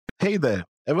Hey there,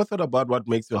 ever thought about what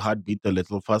makes your heart beat a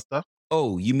little faster?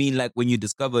 Oh, you mean like when you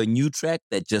discover a new track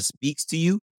that just speaks to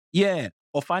you? Yeah,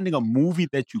 or finding a movie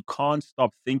that you can't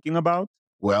stop thinking about.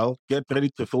 Well, get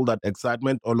ready to feel that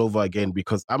excitement all over again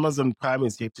because Amazon Prime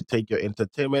is here to take your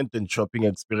entertainment and shopping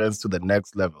experience to the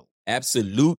next level.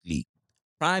 Absolutely.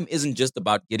 Prime isn't just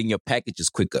about getting your packages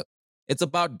quicker. It's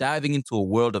about diving into a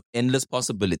world of endless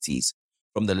possibilities,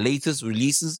 from the latest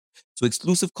releases to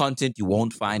exclusive content you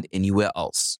won't find anywhere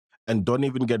else. And don't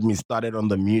even get me started on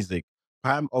the music.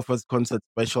 Prime offers concert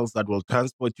specials that will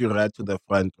transport you right to the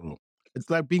front row. It's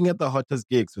like being at the hottest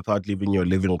gigs without leaving your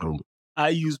living room. I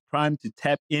use Prime to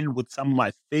tap in with some of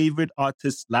my favorite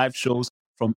artists' live shows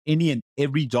from any and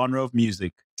every genre of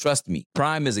music. Trust me,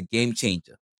 Prime is a game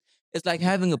changer. It's like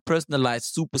having a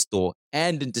personalized superstore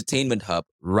and entertainment hub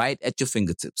right at your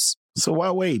fingertips. So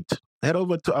why wait? Head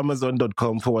over to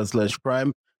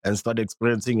amazon.com/prime and start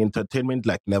experiencing entertainment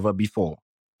like never before.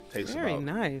 Takes Very about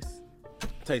nice.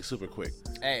 takes super quick.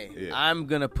 Hey, Yeah. I'm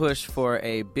gonna push for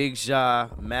a Big Jaw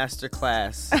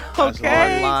masterclass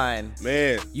Okay. online.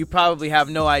 Man, You probably have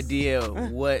no idea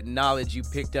what knowledge you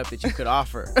picked up that you could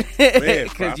offer, Man,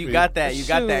 because you I got that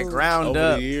Shoot. ground over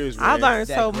up, the years, I man. learned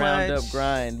that so ground much. up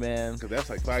grind, man. 'Cause that's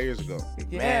like 5 years ago.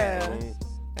 Yeah. Boom,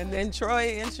 And then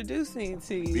Troy introduced me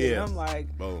to you. Yeah. And I'm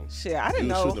like, boom. shit, I We didn't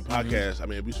was know. shooting a podcast. I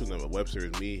mean, we shooting a web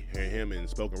series, me, him, and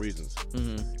Spoken Reasons.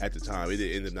 Mm-hmm. At the time, it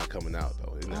ended up not coming out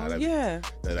though. You know how Oh, that, yeah.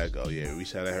 that go. Yeah, we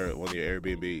shot at her at one of your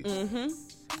Airbnbs,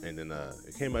 Mm-hmm. and then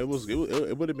it came out.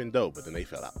 It would have been dope, but then they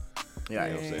fell out. Yeah,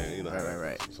 You know what I'm saying? You know, how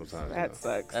Right. that- Sometimes That you know.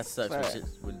 sucks. That sucks when,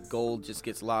 But- when gold just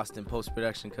gets lost in post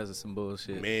production because of some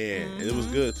bullshit. Man, and it was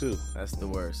good too. That's the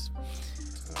worst.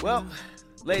 Well,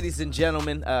 ladies and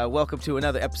gentlemen, welcome to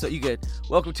another episode. You good?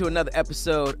 Welcome to another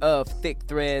episode of Thick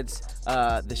Threads,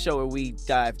 the show where we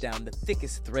dive down the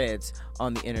thickest threads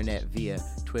on the internet via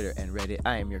Twitter and Reddit.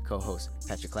 I am your co-host,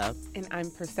 Patrick Cloud, And I'm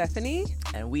Persephone.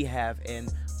 and we have an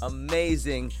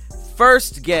amazing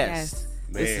first guest. Yes.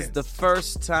 This Man. is the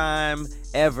first time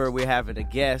ever we're having a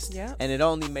guest, Yep. and it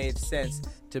only made sense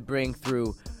to bring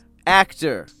through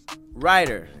actor,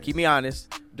 writer, keep me honest,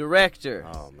 director,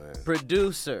 Oh man.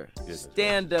 producer, Goodness.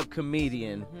 stand-up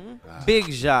comedian, Mm-hmm. Big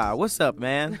Ja. What's up,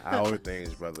 man? Our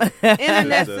things, brother.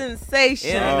 Internet the- sensation.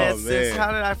 Internet Oh, sens- man.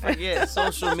 how did I forget?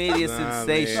 Social media Nah,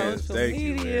 sensation. man. Social Thank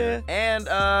you, media. man.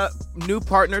 And new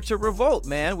partner to Revolt,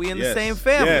 man. We in the Yes. same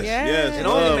family. Yes, Yes. yes. It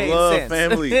only love, made love, sense.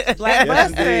 family. Black Yes,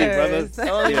 indeed, brother. Busters.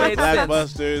 Only Yeah, made sense.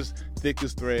 Blackbusters,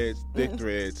 thickest threads, thick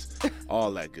threads,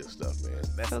 all that good stuff, man.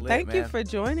 That's So lit, thank you man. for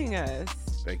joining us.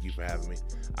 Thank you for having me.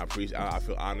 I appreciate. I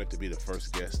feel honored to be the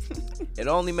first guest. It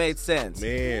only made sense.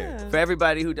 Man, For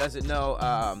everybody who doesn't know,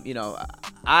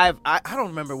 I don't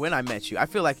remember when I met you. I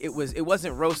feel like it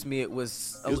wasn't roast me. It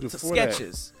was, It was before that.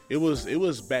 sketches. it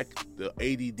was back the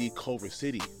ADD Culver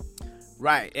City.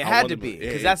 Right, it I had wanted to be to-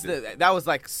 because yeah, that was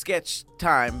like sketch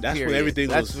time. That's when period. everything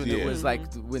That's was- when it yeah. was like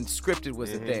when scripted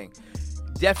was a Mhm. thing.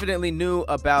 Definitely knew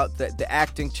about the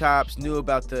acting chops. Knew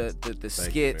about the Thank you,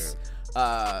 skits.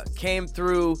 Came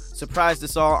through, surprised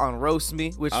us all on Roast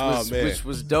Me, which Oh, man.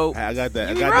 was dope. I got that.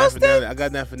 You I got roasted? that finale. I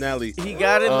got that finale. He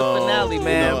got in the finale, You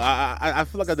man. know, I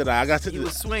feel like I did. I got sent He to-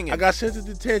 was swinging. I got sent to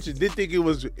detention. Didn't think it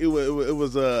was. It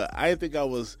was. I didn't think I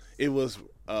was. It was.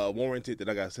 Warranted that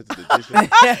I got sent to detention.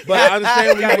 But I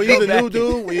understand when you're the new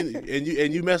dude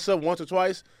and you mess up once or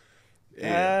twice.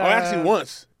 Yeah. Or actually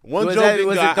once. One Was joke that- didn't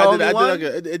was go. it the only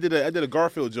one? I did a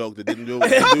Garfield joke that didn't do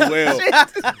well,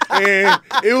 and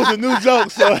it was a new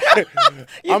joke. So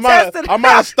I might tested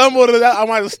have stumbled. I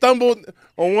might have stumbled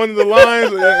on one of the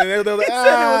lines, and they were like, He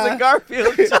said it was a "Ah."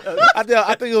 Garfield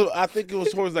joke. I think it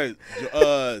was towards like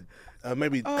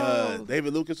maybe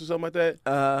David Lucas or something like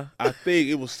that. I think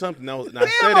it was something. And I Damn,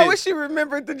 said I it. wish you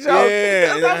remembered the joke.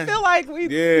 Yeah, because I yeah. feel like we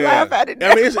Yeah, laugh at it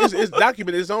now. I mean, it's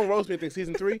documented. It's on Roast Me. I think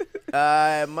season 3.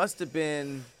 It must have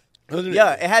been. Wasn't it?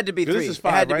 Yeah, it had to be 'Cause 3. this is It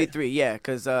had 5, to be right? 3. Yeah,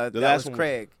 because that last was one was-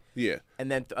 Craig. Yeah.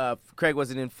 And then Craig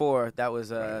wasn't in 4. That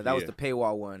was Right, that was yeah. the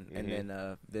paywall one, and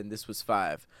Mhm. then this was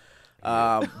 5.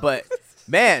 But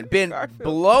man, been Garfield.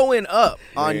 blowing up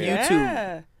on Yeah. YouTube,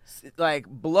 Yeah. like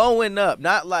blowing up.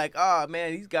 Not like, oh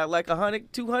man, he's got like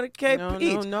 100, 200K No,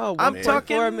 each. no. I'm 1.4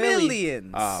 talking million.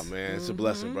 millions. Oh man, it's a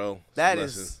blessing, bro. It's a That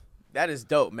blessing. is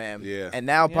dope, man. Yeah. And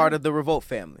now part Yeah. of the Revolt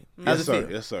family. How's Yes, it sir.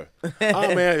 feel? Yes, sir.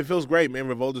 Oh man, it feels great, man.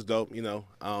 Revolt is dope. You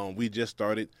know, we just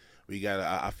started. We got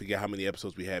I forget how many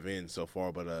episodes we have in so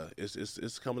far, but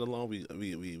it's coming along.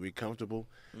 We're comfortable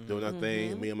doing our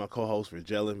thing. Me and my co-host, we're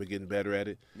gelling. We're getting better at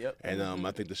it. Yep. And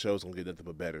I think the show's gonna get nothing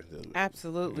but better.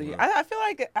 Absolutely. Mhm. I feel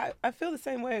like I feel the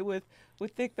same way with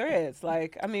Thick Threads.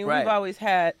 Like, I mean, Right. we've always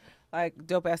had like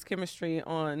dope ass chemistry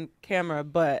on camera,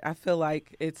 but I feel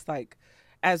like it's like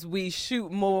as we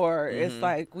shoot more, it's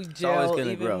like we always gel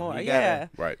gonna even grow. more. You Yeah.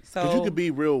 Right. So Because you could be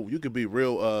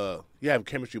real. You have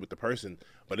chemistry with the person,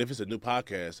 but if it's a new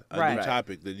podcast, a Right. new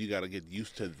topic, then you got to get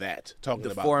used to that. Talking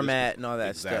The about format this. and all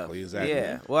that stuff. Exactly.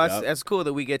 Yeah. Well, Yup. that's cool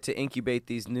that we get to incubate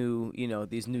these new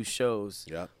shows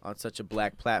Yep. on such a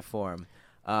black platform.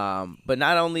 But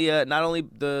not only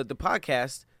the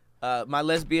podcast. My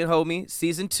Lesbian Homie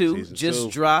season 2 just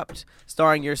dropped,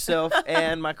 starring yourself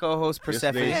and my co-host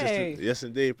Persephone. Yes,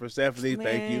 indeed. Persephone,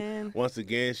 thank you Man. once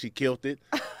again. She killed it.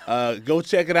 Go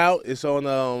check it out. It's on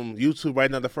YouTube right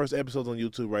now. The first episode's on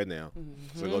YouTube right now.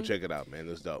 So go check it out, man.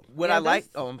 It's dope. What Yeah, I like,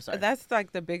 that's- I'm sorry. That's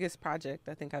like the biggest project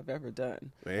I think I've ever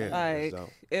done. Man, Like that's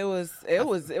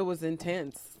dope. it was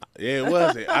intense. Yeah, it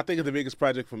was. I think it's the biggest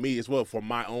project for me as well, for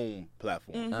my own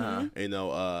platform.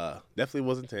 Uh-huh. Definitely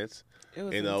was intense. It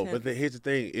was But then here's the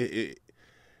thing: it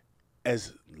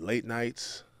as late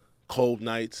nights, cold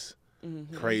nights,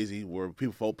 crazy, where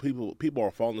people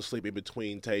are falling asleep in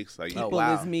between takes. Like, Oh, People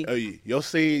wow. is me. you'll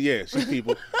see, yeah, she's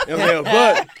people. You know what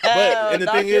I'm saying? But and the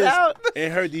Knock thing it is, out.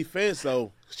 in her defense,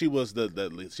 though, she was the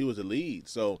lead,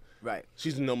 so Right.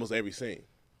 she's in almost every scene.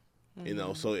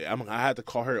 So I had to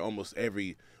call her almost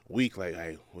every week, like,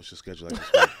 hey, what's your schedule like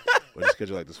this week? What's your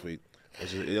schedule like this week?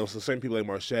 So certain people like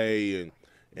Marche and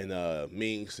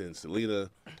Minx and Selena,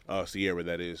 Sierra,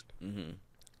 that is.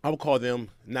 I would call them,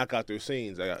 knock out their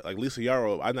scenes. Like Lisa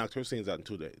Yarrow, I knocked her scenes out in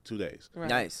 2 days. Right.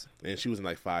 Nice. And she was in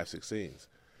like 5-6 scenes.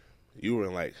 You were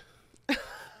in like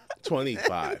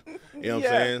 25. You know what I'm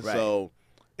saying? Right. So,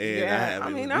 and Yeah,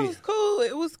 that we- was cool.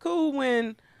 It was cool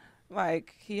when,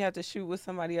 like, he had to shoot with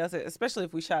somebody else, especially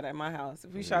if we shot at my house.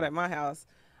 If we shot at my house,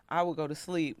 I would go to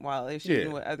sleep while they're shooting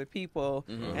Yeah. with other people,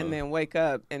 and then wake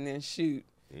up and then shoot.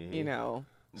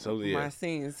 So, my yeah.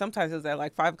 scenes. Sometimes it was at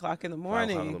like 5 o'clock in the 5 morning.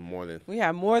 o'clock in the morning. We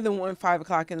had more than one 5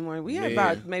 o'clock in the morning. We had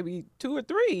Man. about maybe 2 or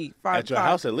 3 5 At your o'clock.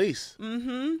 house at least.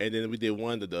 Mm-hmm. And then we did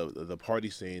one, the party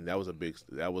scene. That was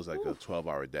like a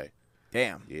 12-hour day.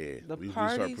 Damn. Yeah. The we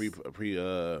started parties?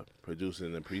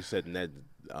 producing and pre-setting that,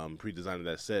 pre-designing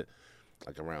that set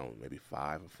like around maybe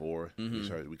 5 or 4.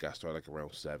 We got started like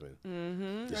around 7.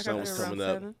 Mm-hmm. The I sun got was there around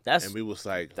coming up. 7. And we was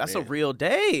like, That's man. a real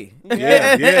day.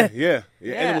 Yeah. And Yeah,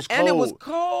 it was cold. and it was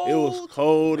cold. It was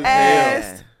cold as Ass.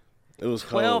 hell. It was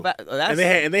cold. 12 hours. That's,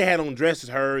 And they had on dresses.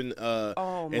 Her and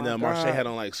Oh, my Marche God. had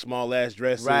on like small ass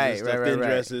dresses Right, and stuff, right, thin right.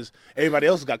 dresses. Everybody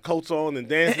else got coats on and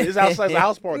dancing. It's outside the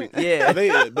house party. Yeah.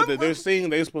 But they're singing.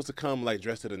 They were supposed to come like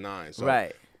dressed to the nines. So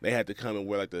Right. They had to come and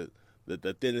wear like the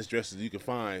thinnest dresses you could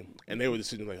find, and they were just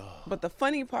sitting like, oh. But the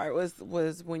funny part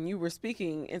was when you were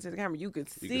speaking into the camera, you could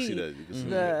see, You could see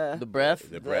the breath.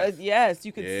 the breath. yes,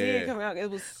 you could see it Yeah. coming out. It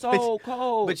was so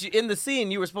cold. But in the scene,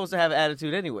 you were supposed to have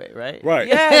attitude anyway, right? Right.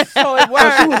 yes, so it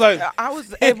worked. she was like- I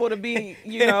was able to be,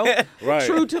 Right.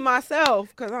 true to myself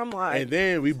because I'm like, And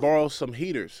then we borrowed some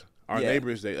heaters. Our Yeah.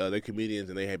 neighbors, they're comedians,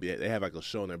 and they have like a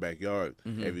show in their backyard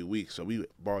every week. So we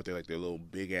borrowed their little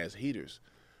big ass heaters,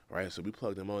 right? So we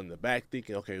plugged them on in the back,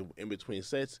 thinking, okay, in between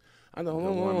sets, I know.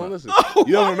 Hold on, listen.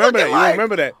 You don't remember that? You don't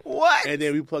remember that? what? And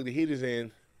then we plugged the heaters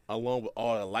in, along with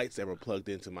all the lights that were plugged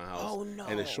into my house. Oh, no.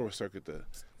 And it short circuit the.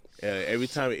 Every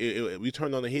time we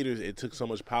turned on the heaters, it took so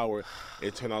much power,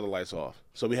 it turned all the lights off.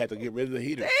 So we had to get rid of the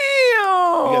heaters.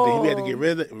 Damn. We had to get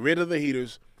rid of the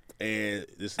heaters and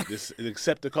this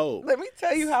accept the cold. Let me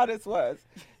tell you how this was.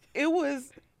 It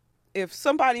was if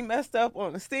somebody messed up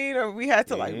on the scene or we had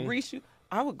to like reshoot,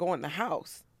 I would go in the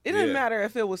house. It didn't Yeah. matter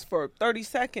if it was for 30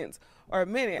 seconds or a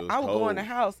minute. was I would go in the cold.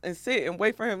 house and sit and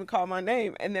wait for him to call my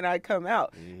name, and then I'd come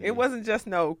out. It wasn't just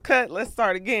no cut, let's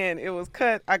start again. It was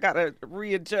cut, I got to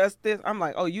readjust this. I'm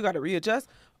like, oh, you got to readjust?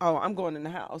 Oh, I'm going in the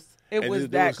house. It And was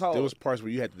there that cold. There was parts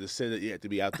where you had to descend it. You had to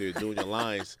be out there doing your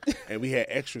lines, and we had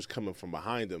extras coming from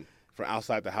behind them, from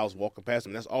outside the house, walking past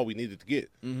them. That's all we needed to get.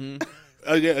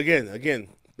 Again.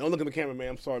 Don't look at the camera, man.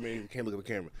 I'm sorry, man. You can't look at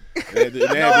the camera.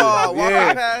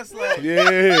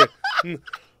 Yeah.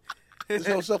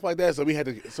 So stuff like that. So we had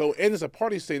to. So and it's a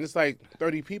party scene. It's like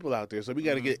 30 people out there. So we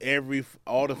got to get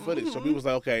all the footage. So we was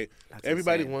like, okay,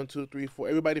 everybody insane. 1, 2, 3, 4.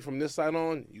 Everybody from this side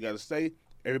on, you got to stay.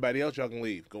 Everybody else, y'all can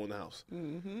leave. Go in the house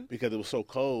because it was so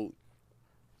cold.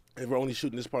 If we're only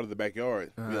shooting this part of the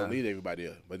backyard, we don't need everybody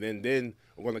else. But then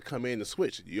we're going to come in and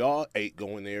switch. Y'all 8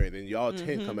 go in there, and then y'all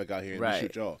 10 come back out here and we Right.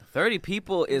 shoot y'all. 30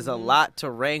 people is a lot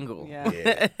to wrangle. Yeah.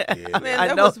 Yeah. Man, I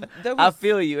there know. was- there I was-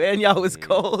 feel you. And y'all was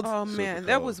cold. Oh man,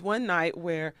 there was one night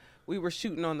where we were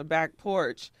shooting on the back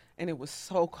porch, and it was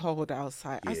so cold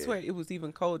outside. I swear it was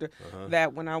even colder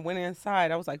that when I went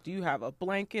inside, I was like, do you have a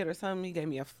blanket or something? He gave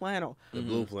me a flannel. The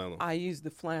blue flannel. I used the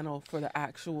flannel for the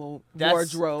actual That's-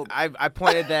 wardrobe. I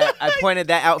pointed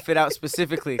that outfit out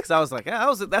specifically because I was like,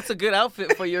 that's a good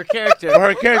outfit for your character. For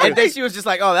her character. And then she was just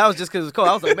like, oh, that was just because it was cold.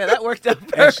 I was like, man, that worked out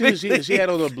And perfect. she had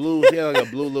on the blue. She had like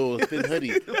a blue little thin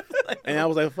hoodie. And I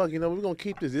was like, fuck, we're going to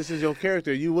keep this. This is your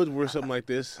character. You would wear something like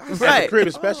this. At Right. the crib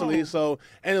especially. So,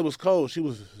 and it was cold. She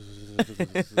was...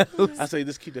 I say,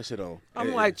 just keep that shit on.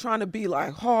 I'm like trying to be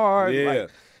like hard, Yeah. like,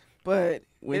 but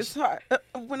it's hard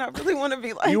when I really want to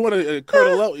be like. You want to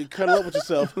cuddle up with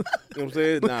yourself. You know what I'm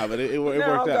saying? Nah, but it worked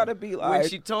now I out. gotta be When like.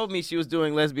 she told me she was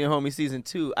doing Lesbian Homie season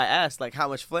 2, I asked like, how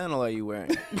much flannel are you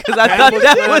wearing? Because I How thought much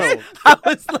that flannel? was, I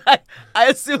was like, I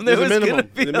assumed there There's was a gonna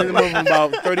minimum. be The minimum of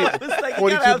about 30, I was like, you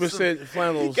gotta have 42% you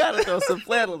flannels. gotta throw some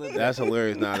flannel in there. That's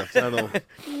hilarious. Nah, the flannel.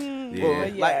 Yeah. Well,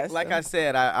 Yeah, like so- I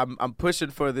said, I'm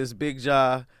pushing for this Big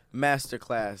Jaw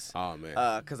masterclass. Oh,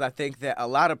 man. Because I think that a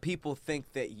lot of people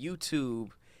think that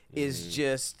YouTube is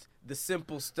just the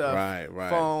simple stuff. Right.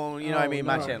 Phone, you know what I mean?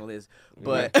 My no. channel is.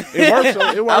 But It works,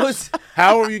 though. It works.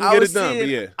 However you can get it done. But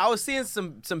yeah. I was seeing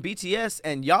some BTS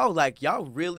and y'all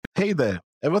really. Hey there,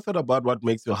 ever thought about what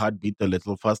makes your heart beat a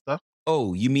little faster?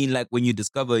 Oh, you mean like when you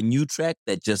discover a new track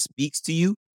that just speaks to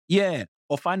you? Yeah.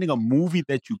 Or finding a movie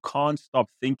that you can't stop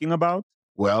thinking about.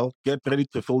 Well, get ready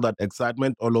to feel that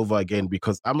excitement all over again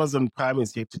because Amazon Prime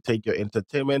is here to take your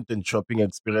entertainment and shopping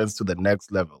experience to the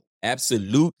next level.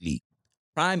 Absolutely.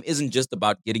 Prime isn't just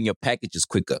about getting your packages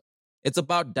quicker. It's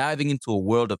about diving into a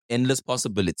world of endless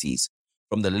possibilities,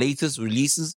 from the latest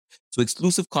releases to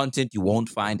exclusive content you won't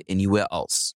find anywhere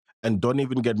else. And don't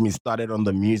even get me started on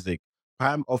the music.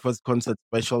 Prime offers concert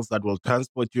specials that will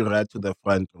transport you right to the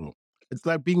front row. It's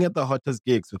like being at the hottest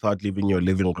gigs without leaving your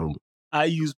living room. I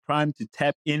use Prime to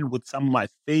tap in with some of my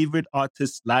favorite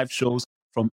artists' live shows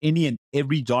from any and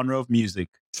every genre of music.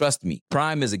 Trust me,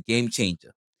 Prime is a game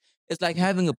changer. It's like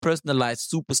having a personalized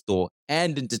superstore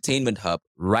and entertainment hub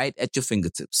right at your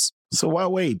fingertips. So why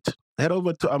wait? Head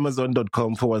over to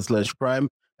amazon.com/prime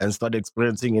and start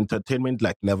experiencing entertainment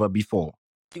like never before.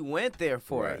 You went there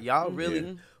for it. Y'all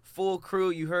really full crew.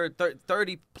 You heard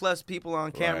 30 plus people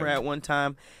on camera Right. at one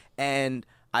time, and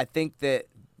I think that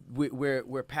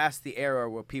we're past the era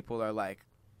where people are like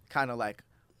kind of like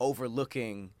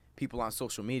overlooking people on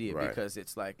social media Right. because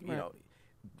it's like you Right. know.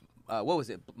 What was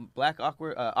it?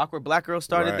 Awkward Black Girl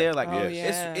started Right. there. Like Oh,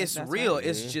 yeah, it's that's real. right.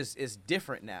 It's just it's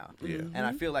different now. Yeah. And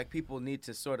I feel like people need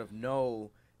to sort of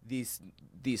know these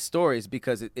stories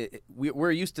because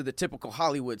we're used to the typical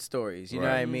Hollywood stories. You know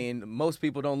what I mean? Most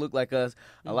people don't look like us.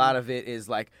 A lot of it is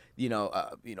like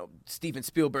Steven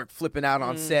Spielberg flipping out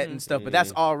on set and stuff. But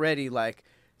that's already like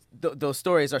those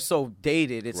stories are so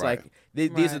dated. It's Right.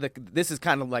 like this is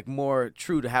kind of like more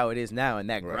true to how it is now, and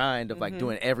that grind of like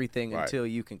doing everything Right. until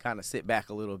you can kind of sit back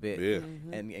a little bit Yeah.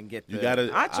 and get You the got to.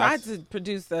 I tried to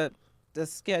produce the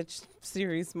sketch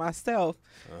series myself,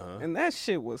 and that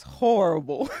shit was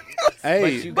horrible. Hey,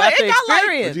 But you got But the it got, like-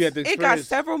 experience. But you got the It got experience.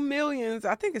 several millions.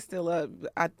 I think it's still up.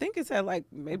 I think it's at like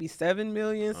maybe 7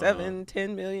 million,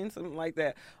 10 million, something like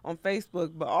that on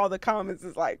Facebook. But all the comments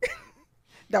is like,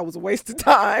 that was a waste of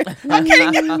time. I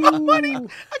can't get my money. I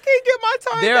can't get my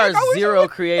time There back. I are wish I zero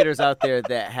would- creators out there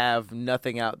that have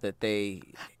nothing out that they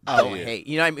don't yeah. hate.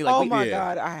 You know what I mean? Like, Oh we- my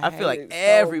yeah. God. I feel like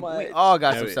hate it so we much. all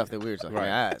got Yeah, some we- stuff that we were just like, Right.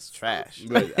 man, that's trash.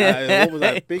 But what was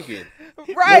I thinking?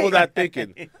 Right. What was I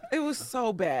thinking? It was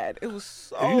so bad. It was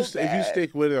so If you bad.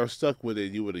 stick with it or stuck with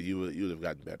it, you would have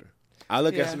gotten better. I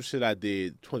look at Yeah. some shit I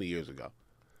did 20 years ago,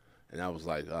 and I was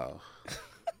like, oh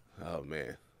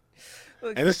man.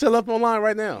 Look, And it's still up online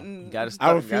right now. You gotta I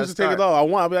start, refuse to take it off. I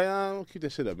want. I'll be like, I'll keep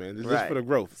that shit up, man. This is Right. for the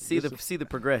growth. See the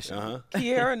progression. Uh huh.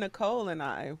 Kiara Nicole and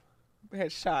I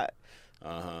had shot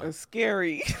a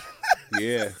scary,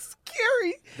 Yeah,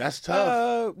 scary. that's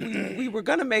tough. We were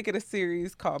gonna make it a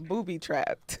series called Booby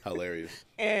Trapped, Hilarious.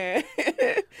 and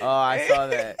Oh, I saw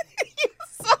that. you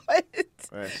saw it.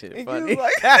 That shit And you funny.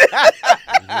 was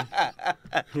like,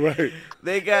 Right.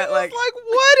 They got I was like, like,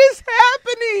 what is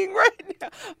happening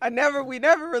right now? We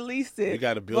never released it. You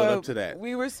gotta build up but to that.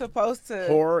 We were supposed to.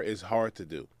 Horror is hard to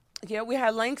do. Yeah, we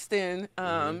had Langston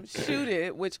Mm-hmm. shoot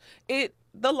it, which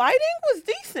the lighting was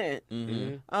decent,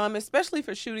 especially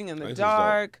for shooting in the Langston's dope.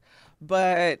 dark.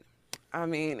 But I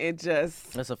mean, it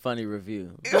just that's a funny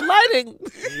review. the lighting.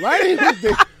 Lighting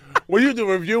was when you do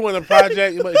review on a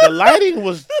project, the lighting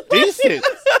was decent.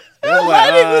 The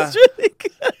lighting was really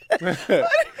good.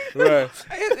 Right.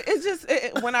 It's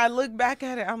just when I look back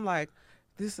at it, I'm like,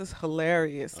 this is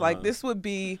hilarious. Like this would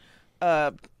be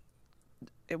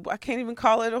I can't even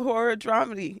call it a horror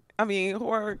dramedy. I mean,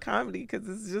 horror comedy, because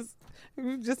it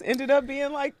just ended up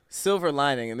being like. Silver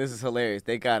lining, and this is hilarious.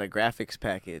 They got a graphics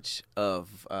package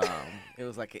of it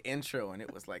was like an intro, and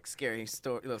it was like scary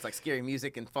story. It was like scary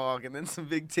music and fog, and then some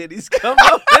big titties come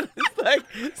up. And it's like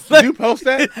Did you post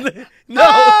that? no.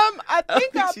 I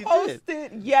think I she did.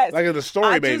 posted. Yes, Like in the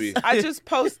story, baby. I just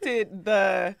posted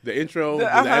the intro,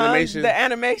 the animation. the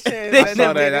animation. I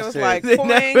saw that. It That's was it. like They poing,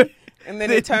 never- and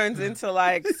then it turns into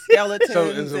like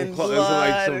skeletons and blood.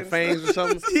 like some and fangs or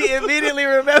something. He immediately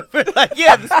remembered, like,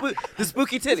 yeah, the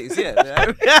spooky titties. Yeah,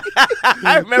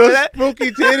 I remember The that.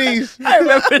 spooky titties. I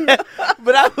remember that.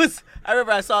 But I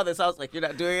remember I saw this. I was like, you're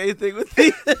not doing anything with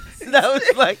these. And I was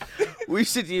like,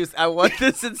 I want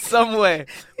this in some way.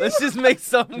 Let's just make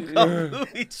something called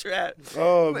Movie Trap.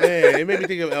 Oh man, it made me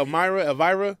think of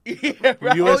Elvira. Yeah,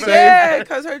 right. You Oh USA? yeah,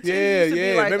 because her teeth Yeah, used to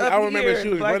yeah. be like Remember, up I remember here, she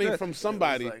was like running the- from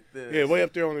somebody. like this. Yeah, way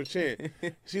up there on her chin.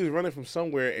 She was running from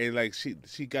somewhere, and like she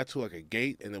got to like a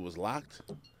gate, and it was locked,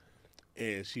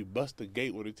 and she bust the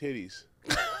gate with her titties.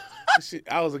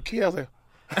 I was a kid. I was like,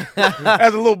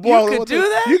 as a little boy, I was You like, could do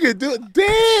that? You could do it.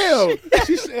 Damn.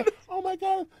 She said, "Oh my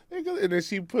god!" And then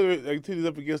she put her like titties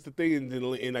up against the thing,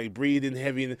 and like breathing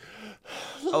heavy, and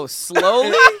Oh,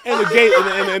 slowly? and the gate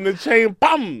and the chain,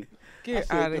 bam. Get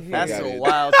said, out "The of here. fuck That's outta a here."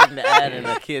 wild thing to add in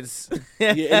a kid's.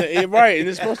 Yeah, right. And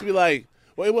it's supposed to be like,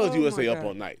 well, it was Oh USA my Up God.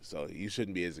 All Night, so you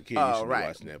shouldn't be as a kid. Oh, You should right. be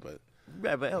watching that, but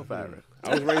Right, but Elvira. I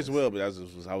was raised well, but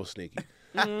I was sneaky.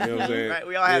 You know what I'm saying? Right,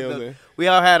 we You know what I'm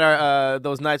all had our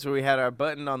those nights where we had our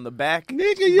button on the back.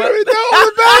 Nigga, you heard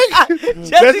that on the back?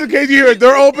 Just in case you hear a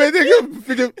door open,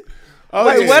 nigga. Oh,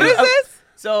 Wait, yeah. what is this?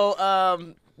 So,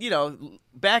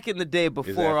 back in the day before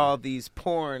Exactly. all these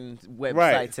porn websites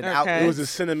Right. and Okay. outlets, It was a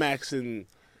Cinemax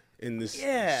in this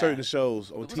Yeah. certain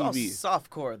shows on it was all TV.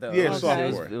 softcore though. Yeah, It was-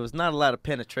 softcore. It was not a lot of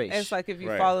penetration. It's like if you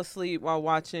Right. fall asleep while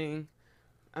watching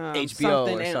HBO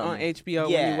something or on something. HBO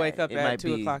when Yeah, you wake up it at might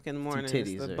 2 be o'clock in the some morning. It's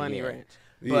titties the or- Bunny yeah. Ranch.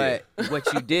 But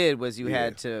what you did was you Yeah.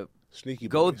 had to Sneaky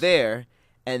go boys. there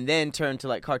and then turn to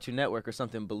like Cartoon Network or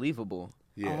something believable.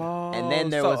 Yeah. Oh, And then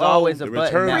there so- was always a The button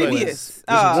return that button. previous.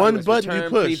 There's one it was button you return,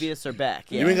 push. previous or back.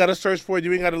 Yeah. You ain't got to search for it.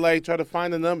 You ain't got to like try to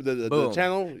find the number, the Boom.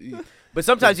 channel. But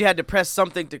sometimes you had to press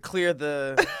something to clear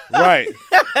the Right.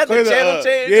 the Clear channel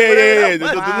change. Yeah, or whatever. yeah. The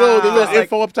little Wow.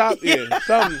 info up top. Yeah,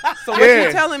 something. So what yeah.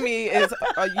 you're telling me is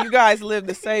you guys live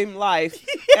the same life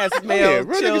as male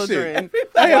real nigga shit. children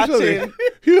Absolutely. watching.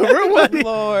 You a real one.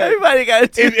 Lord. Everybody got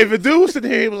to. If a dude was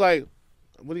sitting here, he was like,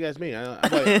 "What do you guys mean?" I'm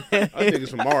like, "I think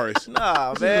it's from Mars." Nah,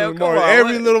 This is man. from Come Mars. on.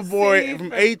 Every what- little boy See,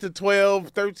 from 8 to 12,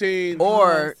 13.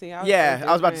 Or see, I was yeah, so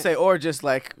I was about to different. say, or just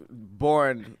like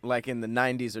born like in the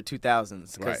 90s or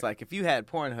 2000s, because Right. like if you had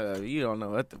Pornhub, you don't know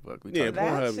what the fuck we Yeah, talking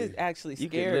about. Pornhub. That shit actually You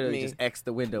could scared literally me. just X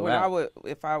the window When out.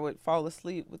 if I would fall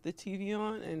asleep with the TV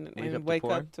on and wake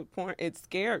up to porn, it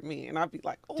scared me, and I'd be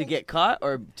like, oh. To get caught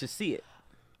or to see it?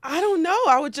 I don't know.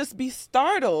 I would just be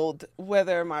startled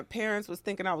whether my parents was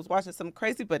thinking I was watching something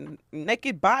crazy, but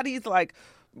naked bodies like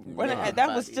running. Naked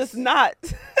That was bodies. just not.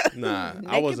 Nah, naked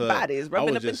I was bodies I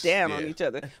rubbing was up just- and down yeah. on each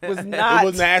other was It not.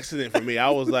 wasn't an accident for me. I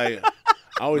was like,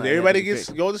 Might everybody have to gets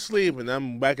pick. go to sleep, and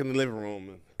I'm back in the living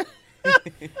room.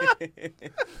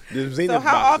 The Zenith So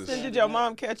how boxes. often did your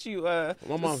mom catch you My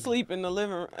mom- asleep in the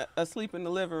living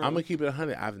room? I'm gonna keep it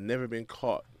 100. I've never been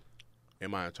caught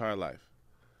in my entire life.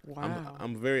 Wow.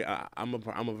 I'm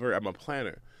a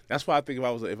planner. That's why I think if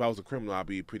I was a criminal, I'd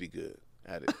be pretty good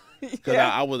at it. Because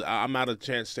Yeah. I'm not a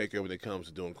chance taker when it comes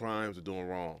to doing crimes or doing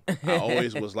wrong. I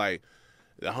always was like,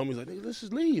 the homies like, "Nigga, let's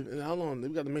just leave. And hold on, we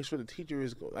got to make sure the teacher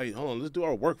is. Like, hold on, let's do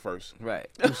our work first. Right.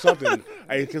 Do something.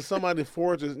 Hey, can somebody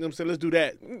forge us? You know what I'm saying? Let's do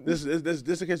that.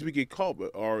 This in case we get caught,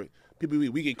 or people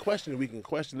we get questioned. We can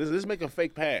question. Let's make a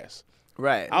fake pass.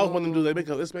 Right. I was one of them dudes.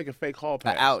 Let's make a fake hall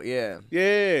pass. Out, yeah.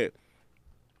 Yeah.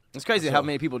 It's crazy So- how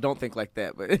many people don't think like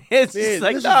that, but it's Yeah, just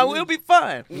like, this nah, is- we'll be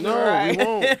fine. No, Right. we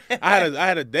won't. I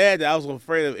had a dad that I was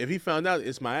afraid of. If he found out,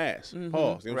 it's my ass. Pause. You know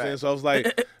what I'm Right. saying? So I was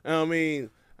like, I mean,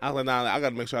 I was like, nah, I got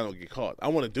to make sure I don't get caught. I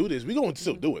want to do this. We going to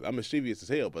still do it. I'm mischievous as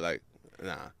hell, but like,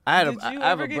 nah. Did you I have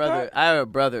ever a get brother. caught? I have a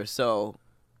brother, so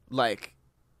like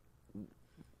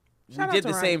Shout out we did to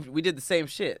the Ryan. same. We did the same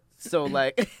shit. So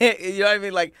like, you know what I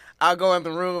mean? Like, I'll go in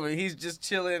the room and he's just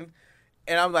chilling.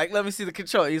 And I'm like, let me see the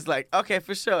control. He's like, okay,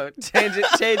 for sure. Change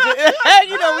it.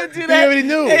 You know, we do He that. already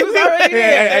knew. He was already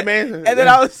Hey, there. man. And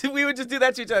then we would just do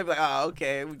that to each other. Like, oh,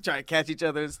 okay. We try to catch each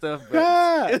other and stuff. But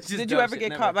God. it was just Did you dumb ever shit, get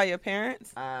never. caught by your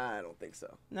parents? I don't think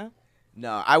so. No.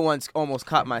 No, I once almost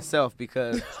caught myself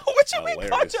because What you mean Hilarious.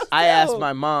 caught yourself? I asked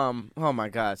my mom. Oh my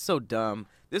God, so dumb.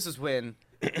 This is when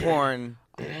porn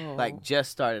like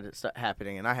just started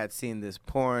happening, and I had seen this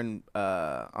porn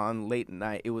on late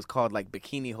night. It was called like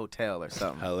Bikini Hotel or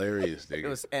something. Hilarious, nigga. It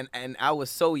was, and I was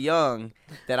so young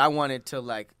that I wanted to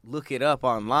like look it up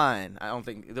online. I don't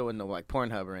think there was no like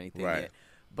Pornhub or anything Right. yet,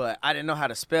 but I didn't know how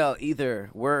to spell either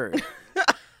word.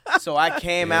 So I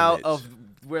came Damn out it. of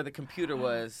where the computer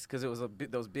was because it was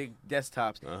those big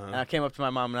desktops, and I came up to my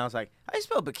mom and I was like, "How do you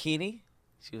spell bikini?"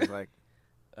 She was like,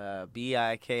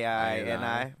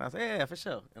 "Bikini." I was like, "Yeah, for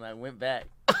sure." And I went back,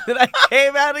 and I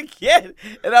came out again,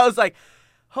 and I was like,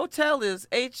 "Hotel is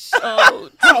HO."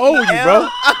 How old were you, bro?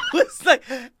 I was like,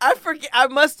 I forget. I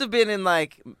must have been in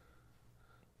like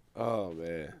Oh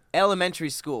man, elementary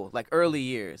school, like early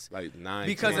years, like 9.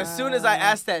 because 10. as soon as I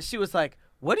asked that, she was like,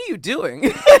 "What are you doing?" He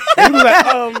was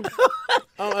like,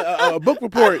 a book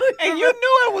report. And you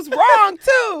knew it was wrong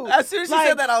too. As soon as she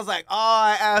said that, I was like, "Oh,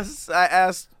 I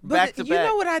asked back to you back."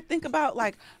 know what I think about?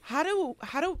 Like, how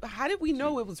did we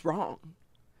know it was wrong?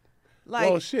 Like,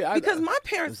 Well, shit, because my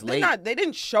parents, It was late. they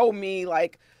didn't show me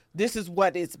like this is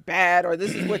what is bad or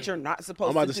this is what you're not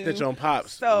supposed I'm about to to do. snitch on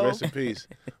Pops. So- Rest in peace.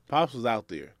 Pops was out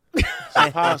there.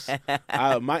 So Pops,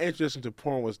 my interest into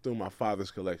porn was through my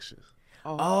father's collection.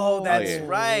 Oh, that's yeah.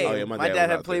 right. Oh, yeah, my my dad dad had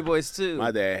was out there. Playboys too.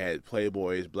 My dad had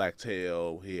Playboys, Black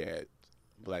Tail. He had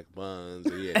Black Buns.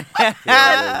 And yeah,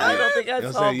 I don't think I You know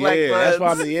what saw I'm saying? Black Yeah, that's why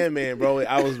I'm Buns. the end man, bro.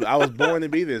 I was born to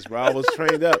be this, bro. I was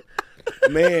trained up.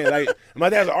 Man, like my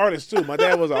dad's an artist too. My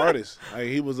dad was an artist. Like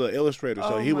he was an illustrator,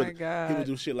 so Oh, he my would God.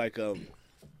 do shit like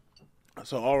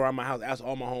So all around my house, ask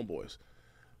all my homeboys.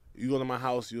 You go to my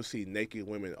house, you'll see naked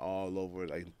women all over,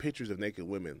 like pictures of naked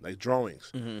women, like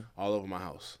drawings all over my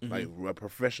house, like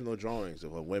professional drawings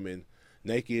of women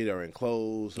naked or in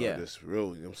clothes or Yeah. just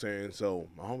real. You know what I'm saying? So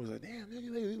my homies like, damn,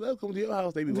 nigga, welcome to your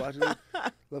house. They be watching it.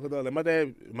 Look at all that.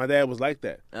 My dad was like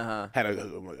that. Had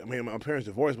my parents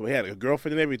divorced, but he had a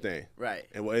girlfriend and everything. Right.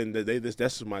 And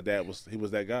that's what my dad was. He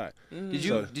was that guy. Did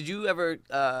you ever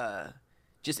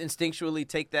just instinctually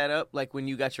take that up? Like when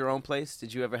you got your own place,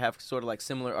 did you ever have sort of like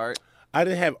similar art? I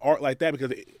didn't have art like that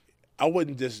because I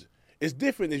wouldn't just. It's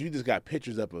different if you just got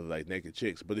pictures up of like naked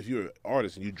chicks, but if you're an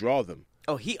artist and you draw them.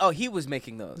 Oh, he was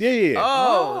making those. Yeah.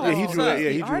 Oh, Yeah, he that's drew. what's up. Yeah,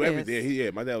 he The drew artist. everything. Yeah,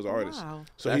 my dad was an artist, Wow.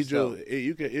 so That's he drew.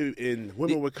 dope. And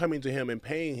women were coming to him and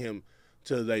paying him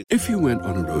to like. If you went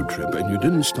on a road trip and you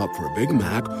didn't stop for a Big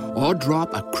Mac or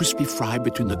drop a crispy fry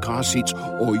between the car seats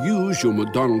or use your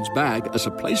McDonald's bag as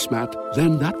a placemat,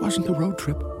 then that wasn't a road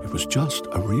trip. It was just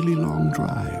a really long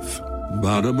drive.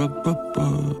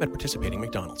 Ba-da-ba-ba-ba. At participating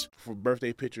McDonald's. For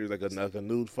birthday pictures, like a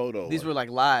nude photo. These were like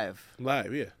live.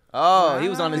 live, yeah. Oh, he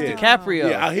was on his Yeah. DiCaprio.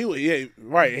 Yeah, he would. Yeah,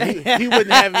 right. He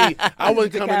wouldn't have me. I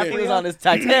wouldn't come in He there. was on his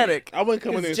Titanic. I wouldn't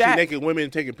come in there and Jack. see naked women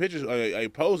taking pictures,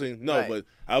 posing. No, Right. but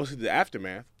I would see the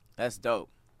aftermath That's dope.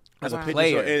 As as a a picture,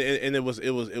 player. and it was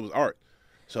art.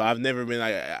 So I've never been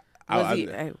like.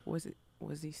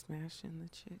 Was he smashing the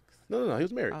chicks? No, he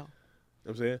was married. Oh.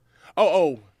 You know what I'm saying?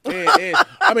 And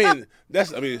I mean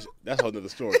that's a whole nother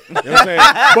story. You know what I'm saying?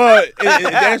 But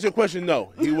to answer your question,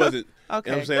 no, he wasn't. Okay.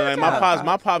 You know what I'm saying? Like my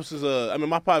pops is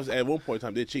my pops at one point in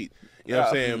time did cheat. You know what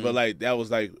I'm saying? But like that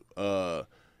was like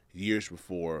years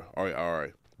before. All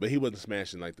right. But he wasn't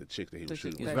smashing like the chick that he was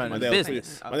shooting. He was with. running My his dad was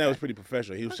business. pretty, my dad was pretty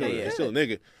professional. He was still, yeah. he's still a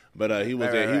nigga, but he was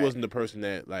Right. he wasn't the person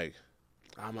that like.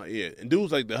 I'm like, yeah, and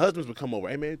dudes like the husbands would come over.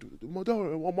 Hey man, my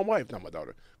daughter, my wife, not my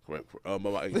daughter. Correct. My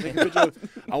wife. Take a picture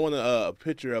I want a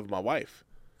picture of my wife,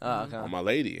 or my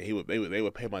lady, and they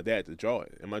would pay my dad to draw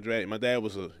it. And my dad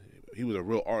was a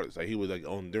real artist. Like he was like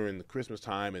during the Christmas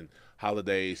time and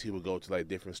holidays, he would go to like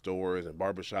different stores and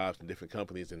barbershops and different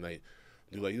companies and like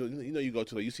do like you go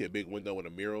to like you see a big window with a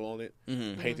mural on it,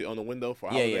 painted on the window for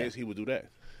holidays. He would do that.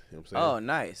 You know what I'm saying? Oh,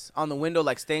 nice. On the window,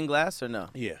 like stained glass or no?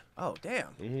 Yeah. Oh, damn.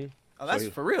 Mm-hmm. Oh, that's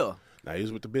So for real. Nah, he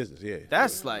was with the business. Yeah.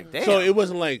 That's like, damn. So it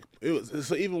wasn't like it was.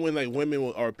 So even when like women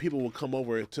or people would come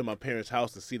over to my parents'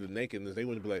 house to see the nakedness, they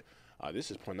wouldn't be like, "Oh, this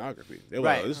is pornography." They were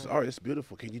like, Right. "Oh, this is art. This is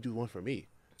beautiful. Can you do one for me?"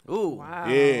 Ooh. Wow.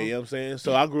 Yeah, you know what I'm saying.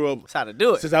 So I grew up That's how to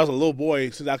do it. since I was a little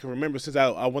boy. Since I can remember, since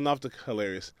I went off the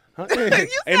hilarious. Huh? You sound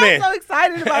Amen. so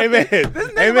excited about Amen. this. This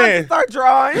nigga about Amen. to start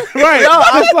drawing. Right.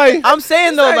 I was like, I'm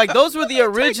saying though, like, like those were the you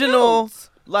gotta take original, notes.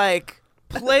 like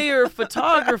player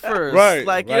photographers, Right,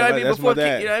 Like you right, know what I right, mean. that's Before my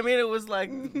dad. you know what I mean, it was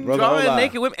like Brother drawing Ola.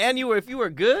 naked women, and if you were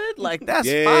good, like that's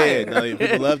yeah, fine. no,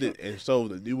 people loved it, and so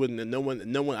you wouldn't. No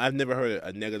one. I've never heard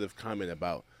a negative comment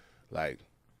about like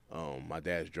my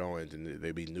dad's drawings and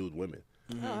they be nude women.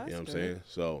 Oh, You know what I'm that's saying?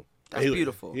 So That's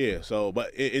beautiful. Yeah. So,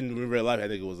 but in real life, I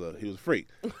think he was a freak.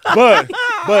 But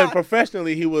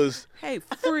professionally, he was. Hey,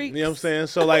 freak. You know what I'm saying?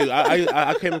 So like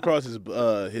I came across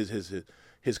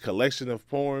his collection of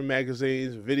porn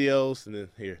magazines, videos, and then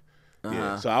here.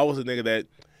 Yeah. So I was a nigga that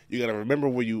you gotta remember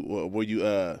where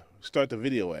you start the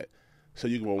video at, so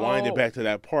you can rewind it back to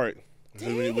that part. So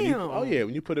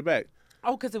when you put it back.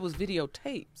 Oh, because it was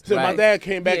videotapes. So my dad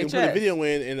came back and put the video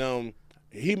in, and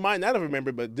he might not have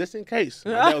remembered, but just in case,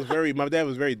 my dad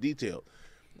was very detailed.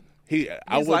 He's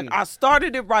like, I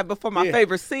started it right before my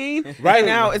favorite scene. Right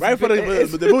now, it's right for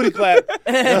the booty clap.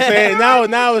 You know what I'm saying?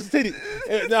 Now it's titty.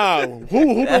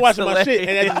 Who been watching my shit?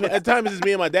 And at the time, it's just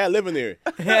me and my dad living there.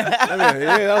 I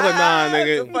was like, nah,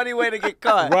 nigga. It's a funny way to get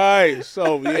caught. Right.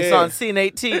 So, yeah. It's on scene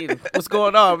 18. What's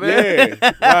going on, man?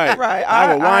 Yeah. Right. Right.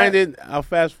 I rewind it. I'll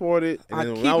fast forward it. And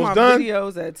then when I was done,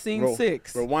 videos at scene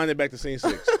 6. Rewind it back to scene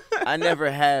 6. I never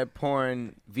had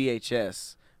porn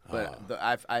VHS.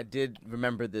 But I did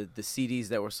remember the CDs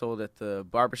that were sold at the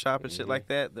barbershop and shit like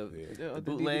that, the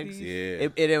bootlegs. Yeah.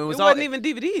 It wasn't even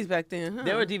DVDs back then, huh?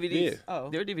 There were DVDs. Yeah. Oh.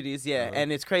 There were DVDs, yeah. And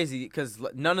it's crazy because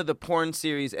none of the porn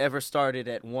series ever started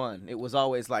at 1. It was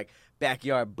always like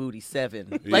Backyard Booty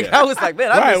 7. Like, I was like,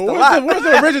 man, I missed a lot. Where's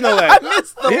the original at? I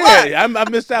missed a lot. Yeah, I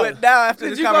missed out. But now after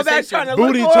Did this you go back conversation, trying to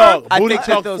Booty look Talk. I Booty think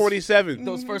Talk that 47.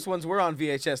 those first ones were on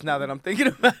VHS now that I'm thinking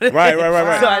about it. Right.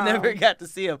 So I never got to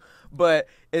see them. But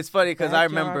it's funny because I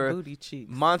Backyard remember Booty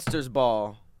Cheeks. Monsters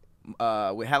Ball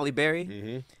with Halle Berry.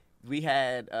 Mm-hmm. We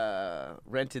had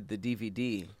rented the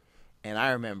DVD, and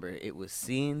I remember it was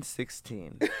scene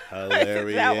 16.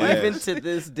 Hilarious. Even to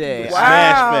this day. Wow.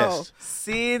 Smash Fest.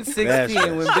 Scene Smash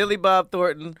 16 when Billy Bob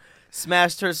Thornton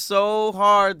smashed her so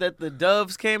hard that the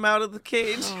doves came out of the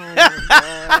cage. Oh, my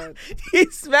God. He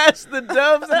smashed the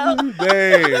doves out.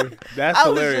 Dang. That's I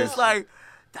hilarious. was just like,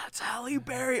 that's Halle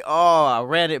Berry. Oh, I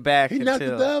ran it back He knocked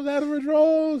until the dove out of her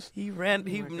drawers. he my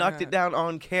knocked God. it down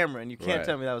on camera, and you can't Right.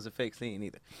 tell me that was a fake scene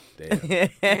either. Damn.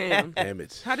 Damn. Damn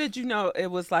it. How did you know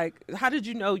it was like? How did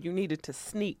you know you needed to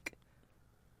sneak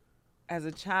as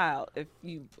a child? If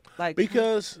you like,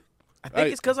 Because I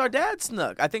think it's because our dad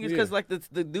snuck. I think it's because like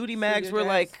the duty mags your were dad's-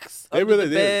 like they under really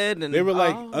the bed, and they were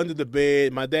like Oh. under the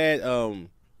bed. My dad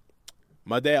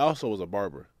also was a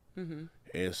barber, Mhm.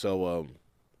 and so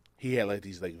he had like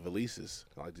these like valises,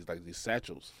 like these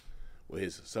satchels, where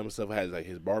some stuff had like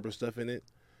his barber stuff in it,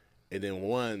 and then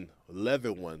one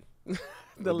leather one, the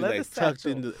would be, leather like,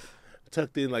 satchel.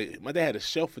 tucked in. Like my dad had a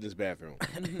shelf in his bathroom.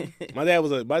 my dad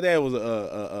was a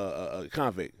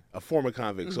convict, a former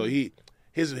convict. So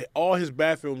all his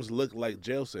bathrooms looked like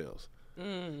jail cells.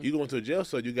 You go into a jail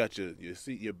cell, you got your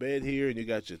seat, your bed here, and you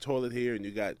got your toilet here, and you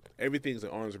got everything's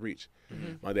at arm's reach.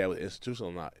 My dad was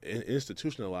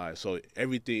institutionalized, so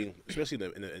everything, especially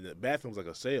in the bathrooms, like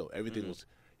a cell, everything was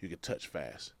you could touch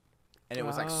fast. and it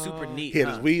was like super neat. He had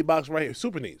huh? his weed box right here,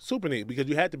 super neat, because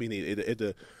you had to be neat. If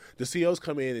the COs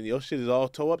come in and your shit is all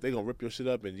toe up, they're gonna rip your shit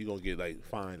up, and you're gonna get like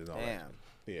fined and all that. Damn.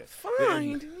 Yeah,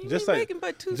 Fined? You Just ain't like making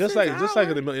but 2 just cents like an just like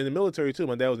hour. in the military too.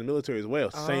 My dad was in the military as well.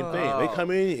 Same thing. They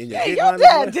come in and Yeah, you your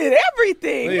dad did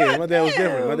everything. Yeah, God my dad was damn.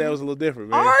 different. My dad was a little different,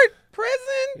 man. Art,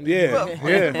 prison, Yeah,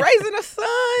 yeah. raising a son,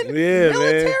 Yeah, man.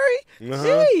 military.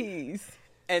 Uh-huh. Jeez.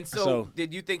 And so, So-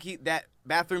 did you think that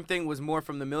bathroom thing was more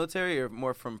from the military or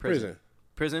more from prison?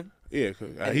 Prison? Yeah, 'cause,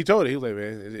 he told it. He was like,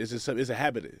 man, it's a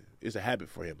habit. It's a habit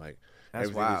for him. Like That's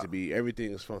everything needs wild. to be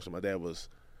everything is functional. My dad was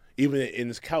even in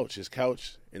his couch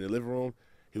in the living room.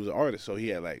 He was an artist, so he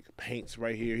had like paints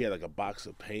right here. He had like a box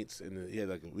of paints, and we had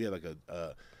like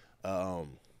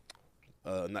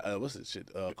what's this shit?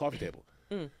 Coffee table.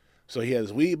 So he had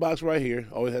his weed box right here.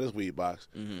 Always had his weed box,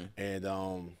 and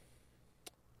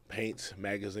paints,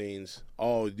 magazines.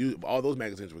 All those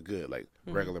magazines were good, like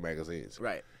regular magazines.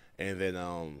 Right. And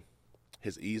then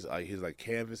his his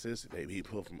canvases he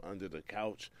pulled from under the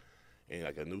couch, and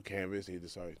like a new canvas. He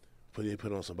just started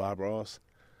put on some Bob Ross.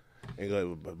 And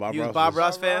go, Bob He was Ross Bob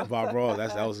Ross fan? Bob Ross,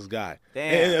 that was his guy.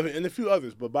 Damn. And a few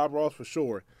others, but Bob Ross for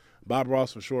sure. Bob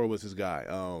Ross for sure was his guy.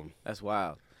 That's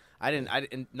wild. I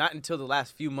didn't. Not until the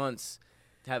last few months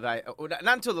not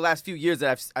until the last few years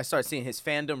that I started seeing his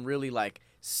fandom really like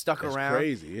stuck That's around.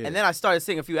 crazy, yeah. And then I started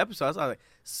seeing a few episodes. I was like,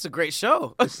 this is a great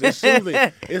show. It's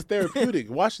soothing. It's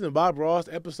therapeutic. Watching the Bob Ross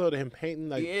episode of him painting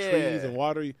like trees and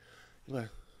water, you're like,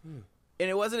 And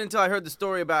it wasn't until I heard the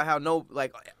story about how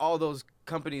all those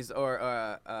companies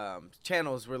or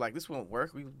channels were like, this won't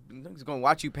work. We're going to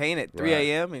watch you paint at 3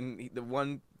 a.m. And the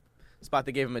one spot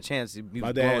that gave him a chance, he was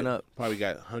my blowing dad up. probably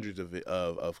got hundreds of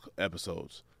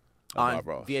episodes of On Bob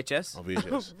Ross. VHS? On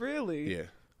VHS. Really? Yeah.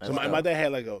 So my dad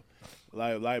had like a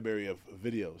library of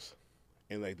videos.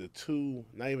 And like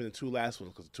not even the 2 last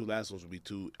ones, because the 2 last ones would be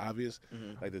too obvious.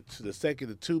 Like the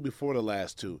 2 before the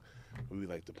last 2 would be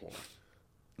like the porn.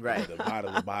 Right. Like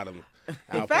the bottom.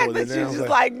 The fact that you just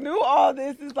like knew all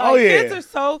this is like, Oh,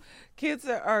 yeah. kids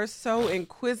are so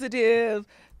inquisitive.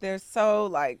 They're so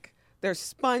like there's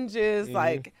sponges,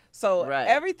 like so Right.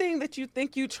 everything that you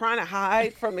think you trying to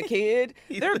hide from a kid,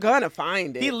 they're gonna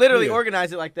find it. He literally Yeah.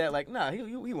 organized it like that. Like, nah, he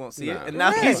won't see it. Nah. And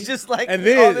now Right. he's just like, And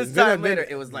then all this then I- time then- later,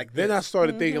 it was like Then I this.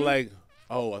 started thinking like,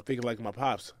 I'm thinking like my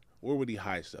pops. Where would he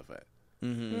hide stuff at?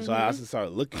 So I just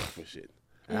started looking for shit,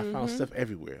 and I found stuff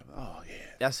everywhere. Oh yeah.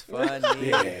 That's funny.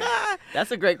 Yeah.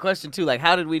 That's a great question too. Like,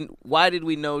 why did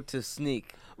we know to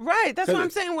sneak? Right. That's Tell what I'm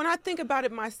us. saying. When I think about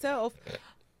it myself,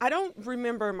 I don't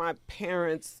remember my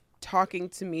parents talking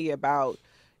to me about,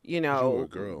 You were a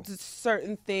girl.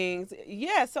 certain things.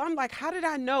 Yeah. So I'm like, how did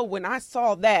I know when I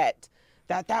saw that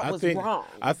was wrong?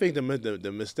 I think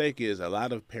the mistake is a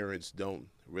lot of parents don't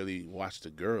really watch the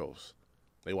girls.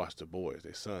 They watch the boys,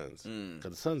 their sons,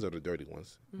 because the sons are the dirty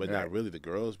ones, but not really. The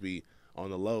girls be on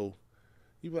the low.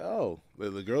 You be like, oh,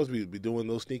 the girls be doing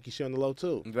those sneaky shit on the low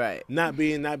too. Right. Not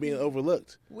being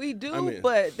overlooked. We do, I mean-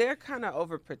 but they're kind of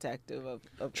overprotective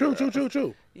of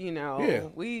True. You know, Yeah.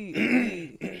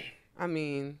 we I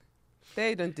mean,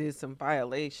 they done did some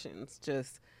violations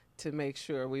just to make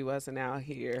sure we wasn't out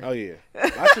here. Oh yeah,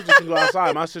 my sister can go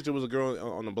outside. My sister was a girl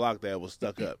on the block that was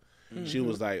stuck up. She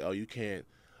was like, oh, you can't.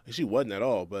 And she wasn't at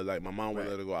all, but like my mom would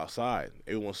let her go outside.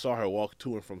 Everyone saw her walk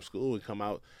to and from school and come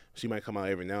out. She might come out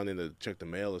every now and then to check the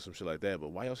mail or some shit like that. But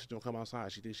why else she don't come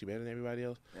outside? She thinks she better than everybody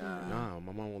else? Nah,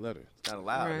 my mom won't let her. Not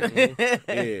allowed. Right.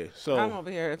 Yeah, so I'm over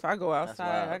here. If I go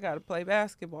outside, wild. I gotta play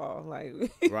basketball. Like,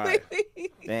 Right.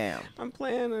 Damn. I'm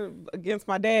playing against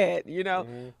my dad, you know.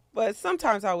 But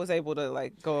sometimes I was able to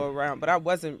like go around, but I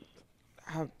wasn't.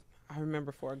 I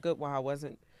remember for a good while I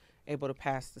wasn't able to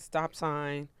pass the stop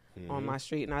sign on my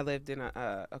street, and I lived in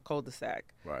a cul-de-sac.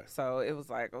 Right. So it was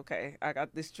like, okay, I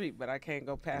got this street, but I can't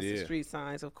go past the Yeah. street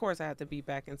signs. Of course, I had to be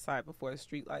back inside before the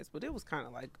street lights, but it was kind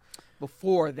of like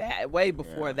before that, way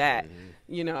before that,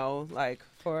 you know, like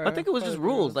for. I think it was for just the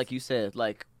rules, girls. like you said,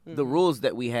 like the rules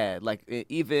that we had, like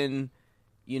even,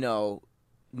 you know,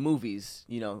 movies.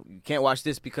 You know, you can't watch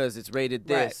this because it's rated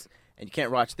this, and you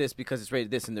can't watch this because it's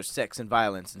rated this, and there's sex and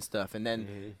violence and stuff. And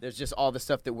then there's just all the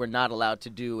stuff that we're not allowed to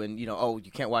do, and you know, oh,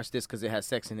 you can't watch this because it has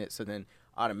sex in it. So then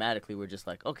automatically we're just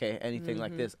like, okay, anything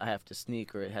like this, I have to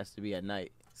sneak, or it has to be at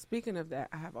night. Speaking of that,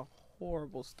 I have a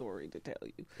horrible story to tell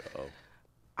you.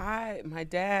 Uh-oh. My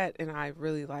dad and I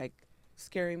really like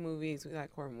scary movies. We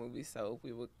like horror movies, so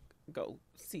we would go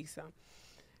see some.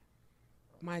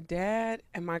 My dad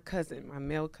and my cousin, my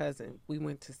male cousin, we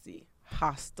went to see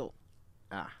Hostel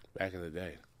Back in the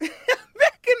day.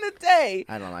 back in the day.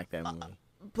 I don't like that movie.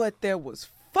 But there was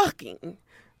fucking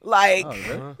like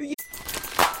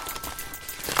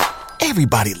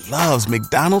Everybody loves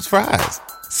McDonald's fries.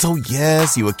 So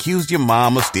yes, you accused your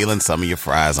mom of stealing some of your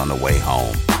fries on the way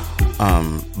home.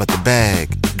 But the bag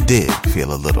did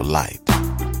feel a little light.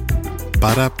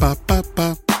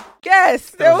 Ba-da-ba-ba-ba. yes,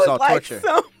 there was was all like torture.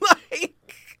 some like,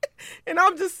 and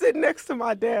I'm just sitting next to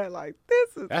my dad like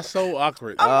this is. That's so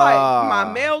awkward. I'm like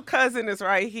my male cousin is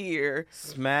right here.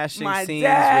 Smashing My scenes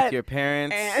dad with your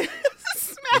parents. And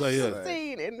smash Yeah.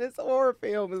 scene, and this horror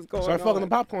film is going Start on. fucking the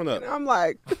popcorn up. And I'm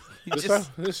like,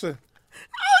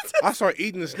 I start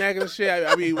eating and snacking and shit.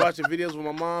 I be watching videos with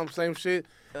my mom, same shit.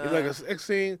 It's like a sex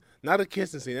scene, not a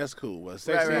kissing scene. That's cool, but a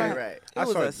sex scene. right. It I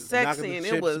was start a sex knocking scene. the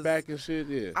It chips was. back and shit.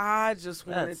 Yeah. I just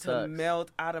wanted to sucks.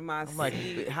 melt out of my I'm like,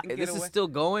 seat. and get this is away. still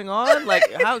going on? Like,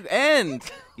 how end?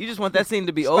 You just want that scene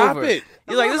to be Stop over. it.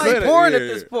 You're like, this I'm is like- porn at Yeah,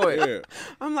 this point. Yeah.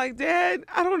 I'm like, Dad,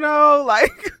 I don't know.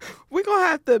 Like, we're going to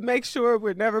have to make sure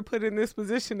we're never put in this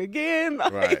position again.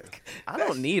 Like, Right. I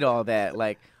don't need all that.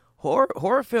 Like,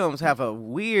 horror films have a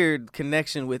weird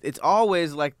connection with. It's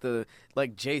always like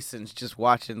Jason's just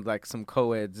watching like some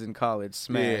co-eds in college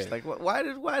smash. Yeah. Like, why?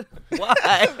 Why?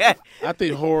 I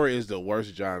think horror is the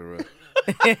worst genre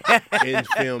in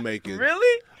filmmaking.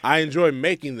 Really? I enjoy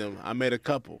making them. I made a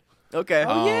couple. Okay.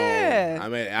 Oh, yeah. I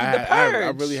mean, The I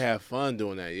Purge. really have fun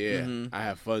doing that. Yeah, I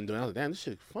have fun doing. I was like, damn, this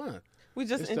shit fun. We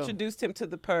just It's still- introduced him to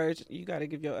The Purge. You got to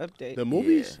give your update. The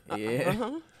movies. Yeah.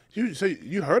 Uh-huh.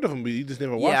 You heard of them, but you just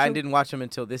never watched Yeah, I them didn't watch them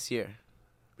until this year.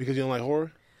 because you don't like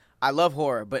horror. I love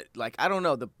horror, but like I don't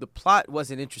know, the plot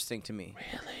wasn't interesting to me.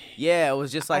 Really? Yeah, it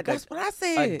was just like That's what I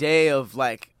said. a day of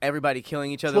like everybody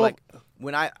killing each other. Well- Like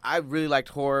when I really liked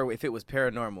horror if it was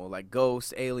paranormal, like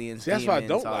ghosts, aliens, See, that's demons, what I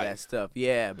don't all like. that stuff.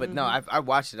 Yeah, but no, I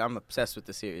watched it. I'm obsessed with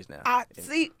the series now. I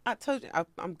told you.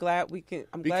 I'm glad we can.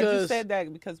 I'm glad you Because- said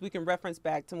that because we can reference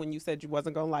back to when you said you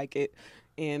wasn't gonna like it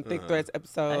in Thick Threads I didn't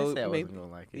episode. say I maybe- wasn't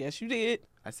gonna like it. Yes, you did.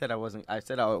 I said I wasn't. I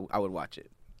said I would watch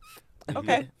it.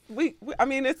 Okay. we I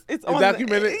mean, it's It's on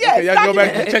documented? The, yeah, Okay, it's y'all go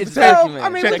back documented. and check the So, tape. I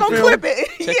mean, Check we're gonna the clip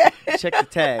it. Check, yeah. check the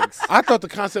tags. I thought the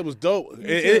concept was dope.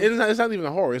 It's not even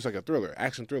a horror. It's like a thriller,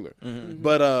 action thriller. Mm-hmm.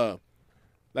 But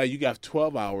like you got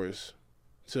 12 hours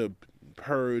to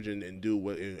purge and do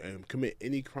what and commit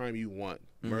any crime you want,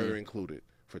 murder included,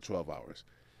 for 12 hours.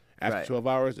 After 12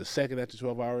 hours, the second after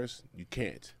 12 hours, you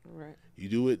can't. Right. You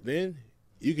do it then,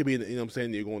 you could be, you know what I'm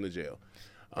saying, you're going to jail.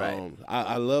 Right.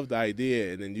 I love the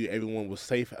idea, and then everyone was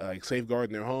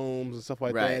safeguarding their homes and stuff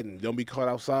like that, and don't be caught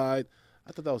outside.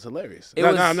 I thought that was hilarious.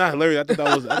 I'm not hilarious. I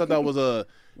thought that was a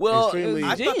extremely.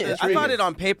 I thought it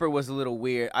on paper was a little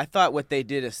weird. I thought what they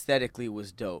did aesthetically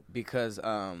was dope because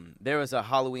there was a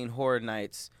Halloween Horror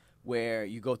Nights where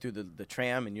you go through the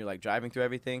tram and you're like driving through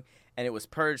everything, and it was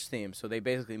Purge themed. So they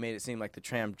basically made it seem like the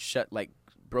tram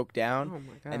broke down, Oh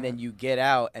my God. and then you get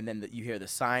out, and then you hear the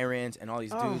sirens, and all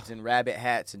these dudes in rabbit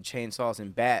hats and chainsaws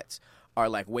and bats are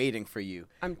like waiting for you.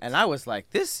 And I was like,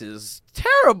 this is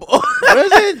terrible. What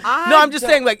is it? No, I'm just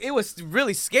saying, like, it was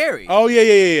really scary. Oh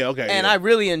yeah. Okay. And I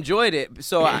really enjoyed it.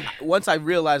 So once I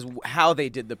realized how they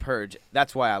did the purge,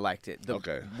 that's why I liked it.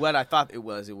 What I thought it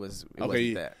wasn't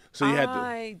that. So you had to.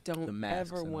 I don't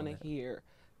masks ever and all want to that. hear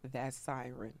that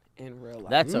siren in real life.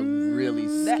 That's a really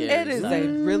scary It is a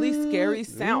siren. really scary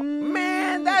sound.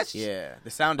 Man, that's Yeah, the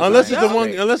sound Unless design it's the is one,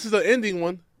 great. unless it's the ending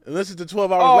one, unless it's the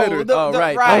 12 hours later.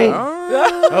 Right.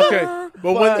 Okay,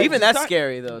 but when Even that's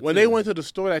scary though. when too. they went to the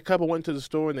store, that couple went to the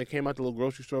store and they came out the little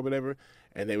grocery store, or whatever,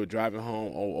 and they were driving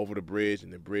home over the bridge,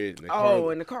 and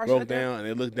the car broke down, and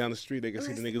they looked down the street, they could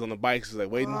see the niggas on the bikes like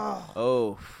waiting.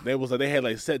 Oh, They had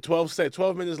like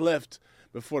 12 minutes left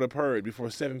before the purge, before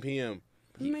 7 p.m.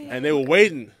 Man. and they were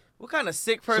waiting. what kind of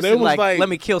sick they person was like- let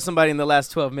me kill somebody in the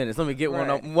last 12 minutes? Let me get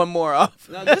Right. one more off.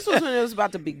 No, this was when it was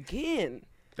about to begin.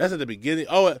 That's at the beginning.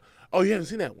 Oh, you haven't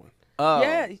seen that one? Oh.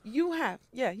 Yeah, you have.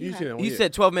 Yeah, you You have. seen that one? You yeah.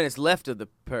 said 12 minutes left of the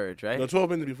purge, right? No, 12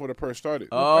 minutes before the purge started.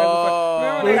 Oh.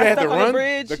 Remember When they they had got to stuck on the run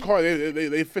bridge? the car.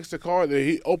 They fixed the car.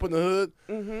 He opened the hood,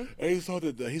 and he saw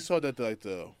that the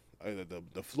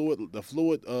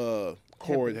fluid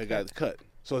cord had got cut.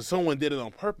 So someone did it on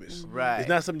purpose. Right. It's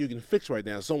not something you can fix right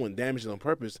now. Someone damaged it on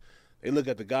purpose. They look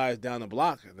at the guys down the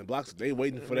block, and the blocks they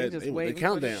waiting for They that. just They waiting for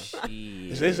countdown. the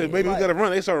Jeez. They said maybe we gotta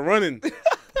run. They started running.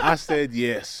 I said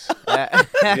yes,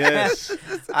 yes.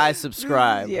 I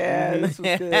subscribe. Yeah, this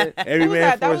was good. Every What was man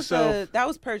that? for That was himself. that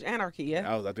was Purge Anarchy,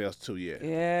 yeah. I think that was 2, yeah.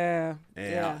 Yeah.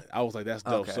 And yeah. I was like, that's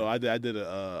dope. Okay. So I did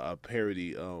a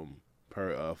parody for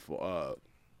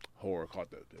horror called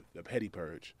the Petty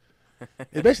Purge.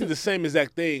 It's basically the same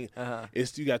exact thing.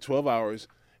 It's you got 12 hours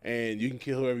and you can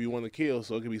kill whoever you want to kill.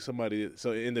 So it could be somebody.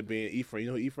 So it ended up being Ephraim.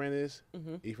 You know who Ephraim is?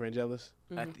 Ephraim Jealous.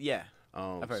 Yeah.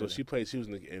 I've heard So of she played. She was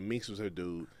and Meeks was her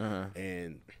dude,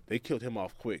 and they killed him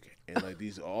off quick. And like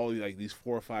these 4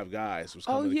 or 5 guys was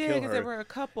Oh coming yeah, to kill because her. there were a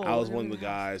couple. I was one of in the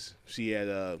guys. She had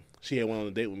went on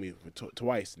a date with me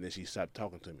twice, and then she stopped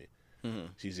talking to me.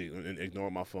 She's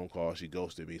ignored my phone call. She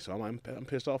ghosted me. So I'm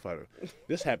pissed off at her.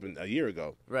 This happened a year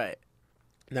ago. Right.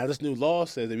 Now this new law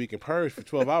says that we can purge for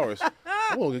 12 hours.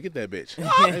 I'm gonna go get that bitch.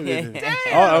 Damn.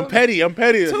 Oh, I'm petty. 2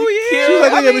 years. She was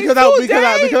like, I nigga, mean,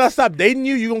 because I stopped dating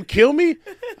you, you gonna kill me?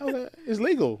 I was like, it's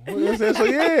legal. You know what I'm saying? So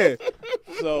yeah.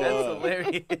 So That's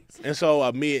hilarious. and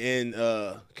so me and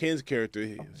Ken's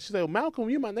character, she's like, Malcolm,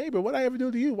 you my neighbor. What I ever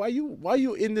do to you? Why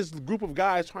you in this group of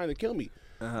guys trying to kill me?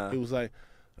 He was like,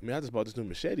 I mean, I just bought this new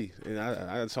machete, and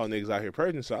I saw niggas out here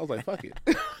purging, so I was like, fuck it.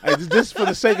 Just for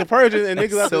the sake of purging, and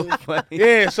niggas out so there. funny.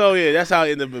 Yeah, so yeah, that's how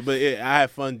it ended up. But I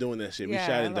had fun doing that shit. We Yeah,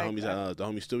 shot I in the like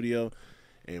homie studio,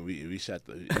 and we shot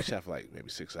for like maybe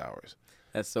 6 hours.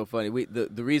 That's so funny.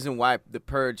 The reason why the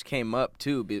purge came up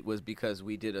too was because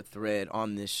we did a thread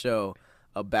on this show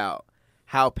about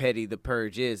how petty the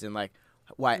purge is and like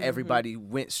why everybody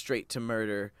went straight to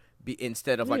murder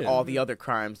instead of like all the other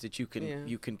crimes that you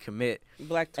can commit.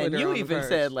 Black Twitter. And you on the even Purge.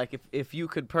 said like if you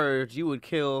could purge, you would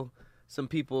kill some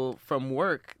people from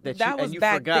work That you was and you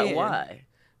back forgot then. why.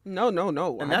 No. And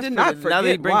I that's did not pretty- forget now that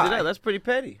he brings why. it up, that's pretty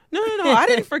petty. No. I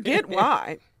didn't forget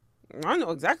why. I know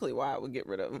exactly why I would get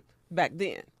rid of them back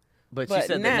then. But you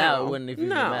said that now it wouldn't even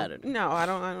mattered. No, I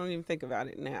don't even think about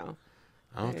it now.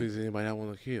 I don't think there's anybody I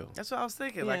want to kill. That's what I was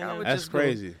thinking. Yeah, Like I no. would That's just go-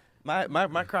 crazy.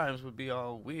 My crimes would be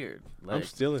all weird. Like, I'm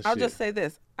stealing I'll shit. just say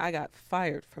this: I got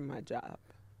fired from my job.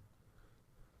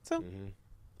 So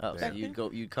oh, so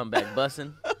you'd come back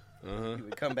bussing. Uh-huh. You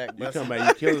would come back You bussing. come back,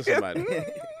 you killing somebody.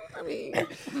 I mean, All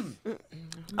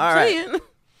right. saying.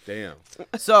 Damn.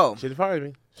 So Should have fired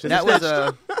me. that was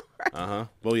a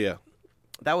Well, yeah.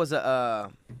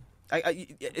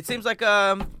 It seems like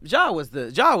Ja was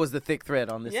the thick thread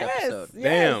on this Yes. episode.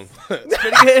 Damn. Pretty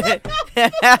good.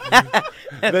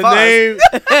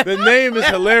 The name is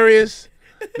hilarious.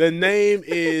 The name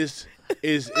is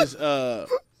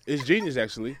genius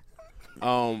actually.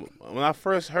 When I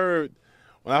first heard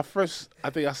when I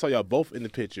think I saw y'all both in the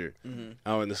picture,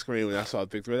 on the screen when I saw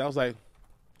thick threads. I was like,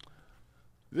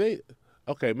 maybe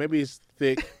it's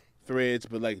thick threads,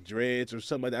 but like dreads or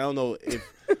something like that. I don't know if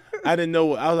I didn't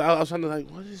know. I was trying to like,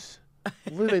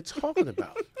 what are they talking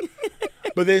about?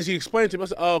 But then she explained to me. I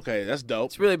said, "Oh, okay, that's dope."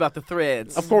 It's really about the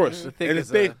threads. Of course, The thick and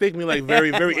is it's thick mean like very,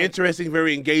 very interesting,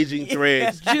 very engaging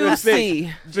threads.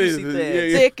 Juicy. Juicy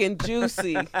threads. Thick and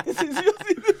juicy.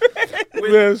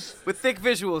 with thick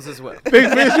visuals as well.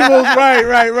 Thick visuals, right.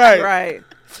 Right.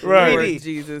 Right. Lord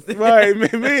Jesus. Right,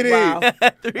 meaty. Wow.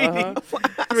 3D.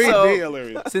 3D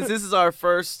hilarious. Since this is our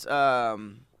first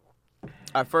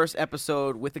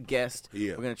episode with a guest,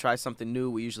 Yeah. we're gonna try something new.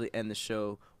 We usually end the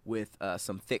show with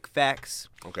some thick facts.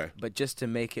 Okay. But just to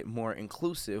make it more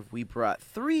inclusive, we brought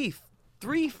three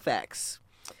facts,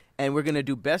 and we're gonna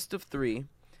do best of three.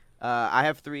 I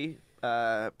have three.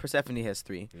 Persephone has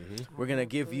three. Mm-hmm. We're gonna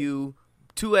give you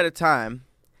two at a time,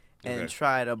 and Okay.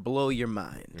 try to blow your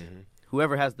mind. Mm-hmm.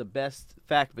 Whoever has the best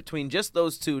fact between just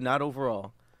those two, not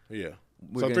overall. Yeah.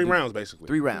 We're So gonna 3 do rounds basically.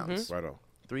 3 rounds. Right on.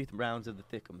 3 rounds of the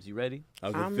thickums. You ready?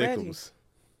 Of I'm the ready. thickums.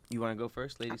 You want to go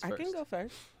first, ladies? I first. can go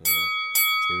first.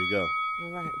 Here we go.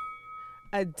 All right.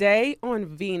 A day on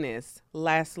Venus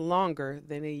lasts longer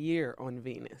than a year on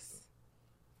Venus.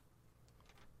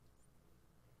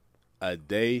 A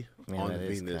day Man, on that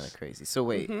is kind Venus. of crazy. So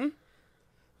wait,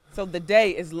 So the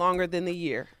day is longer than the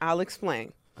year. I'll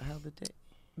explain. how the day?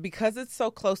 Because it's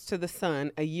so close to the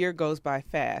sun, a year goes by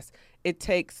fast. It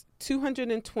takes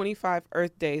 225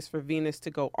 Earth days for Venus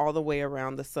to go all the way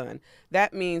around the sun.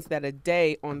 That means that a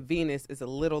day on Venus is a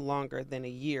little longer than a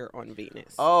year on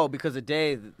Venus. Oh, because a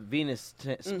day Venus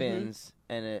spins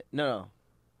and it no.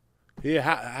 Yeah,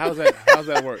 how's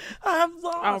that work? I'm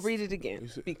lost. I'll read it again.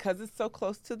 Because it's so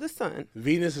close to the sun,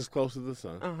 Venus is close to the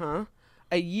sun.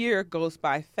 a year goes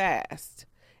by fast.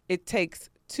 It takes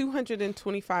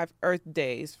 225 Earth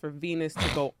days for Venus to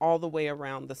go all the way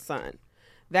around the sun.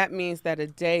 That means that a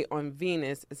day on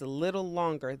Venus is a little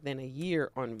longer than a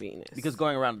year on Venus. Because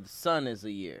going around the sun is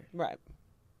a year. right.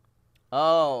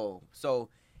 Oh, so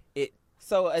it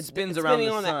So a Spins around spinning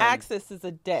the on sun the axis is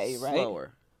a day, right?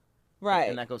 slower, Right.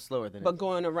 and that goes slower than But it.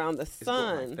 going around the It's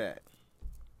going sun, like that.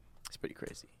 It's pretty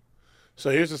crazy. So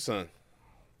here's the sun.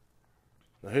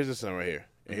 Now here's the sun right here,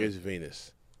 and here's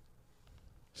Venus.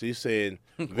 So you saying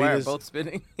Why are Venus? both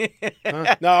spinning?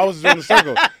 Huh? No, I was doing the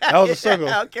circle. That was a circle.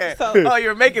 Okay. So- oh,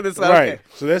 you're making this up. Right. Okay.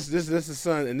 So this is the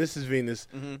sun, and this is Venus.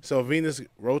 So Venus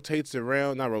rotates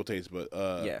around, not rotates, but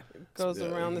Yeah. goes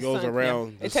around the goes sun.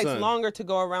 around the It takes sun. longer to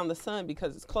go around the sun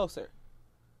because it's closer.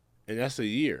 And that's a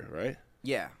year, right?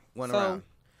 Yeah. One So, around.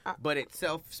 I- But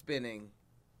itself spinning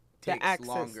The takes axis.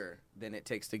 longer than it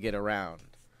takes to get around.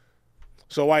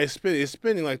 So why it's spinning? It's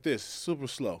spinning like this, super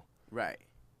slow. Right.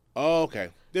 Oh, okay.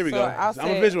 There we So go. I'll I'm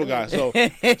a say- visual guy, so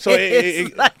It's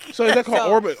like- so is that called So-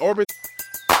 orbit? Orbit.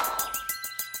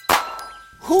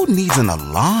 Who needs an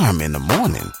alarm in the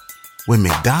morning when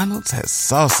McDonald's has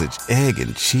sausage, egg,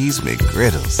 and cheese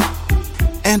McGriddles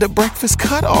and a breakfast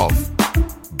cutoff?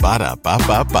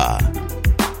 Ba-da-ba-ba-ba.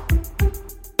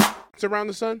 It's around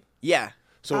the sun. Yeah.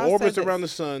 So I'll say orbits this. around the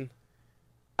sun.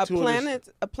 A 200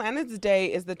 planet's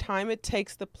day is the time it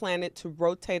takes the planet to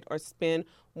rotate or spin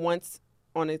once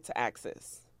on its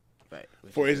axis. Right.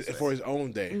 for his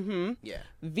own day. Yeah.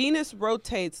 Venus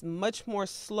rotates much more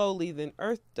slowly than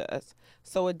Earth does.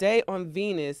 So a day on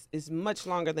Venus is much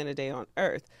longer than a day on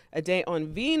Earth. A day on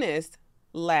Venus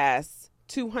lasts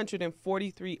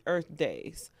 243 Earth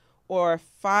days or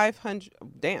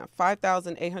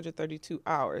 5,832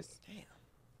 hours.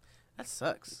 That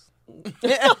sucks.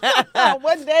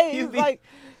 What day is like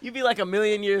You'd be like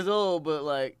 1,000,000 years old, but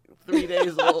like 3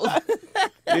 days old.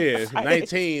 Yeah,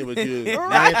 19, but you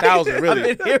 9,000 I've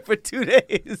really. been here for 2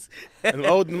 days. An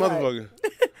old motherfucker.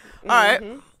 All right.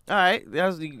 All right. That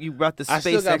was, you brought the I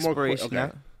still space got more exploration okay.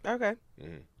 out. okay.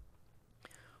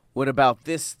 What about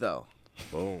this, though?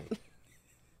 Boom.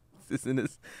 This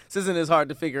isn't as hard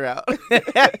to figure out.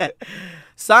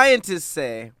 Scientists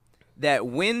say that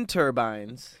wind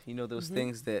turbines, you know those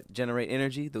things that generate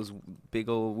energy, those big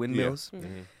old windmills,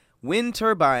 wind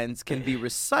turbines can be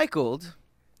recycled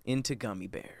into gummy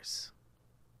bears.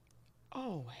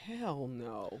 Oh hell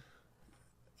no.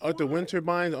 Aren't the wind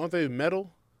turbines, aren't they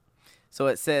metal? So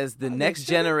it says the next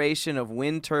generation of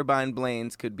wind turbine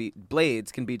blades can be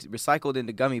recycled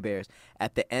into gummy bears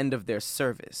at the end of their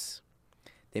service.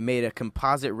 They made a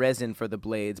composite resin for the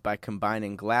blades by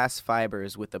combining glass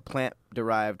fibers with a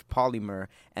plant-derived polymer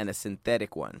and a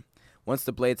synthetic one. Once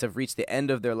the blades have reached the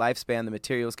end of their lifespan, the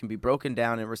materials can be broken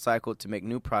down and recycled to make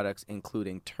new products,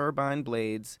 including turbine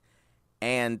blades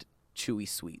and chewy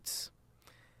sweets.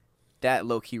 that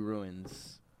low key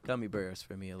ruins gummy bears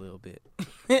for me a little bit.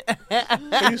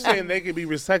 So you saying they could be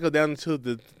recycled down into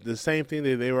the same thing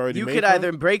that they were already You made could from?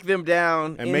 either break them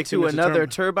down And make into them into another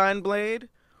turbine blade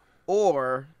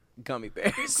or gummy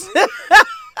bears.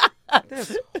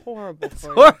 That's horrible for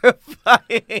you.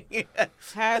 Horrifying.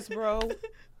 Hasbro.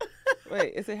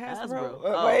 Wait, is it Hasbro?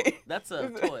 Oh, Wait. that's a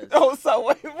Is it- toy. Oh,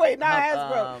 so wait, not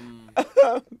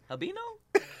Hasbro. Habino?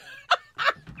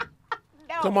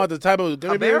 Talking about the type of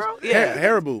gummy bears? Habero? Yeah.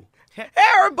 Haribo.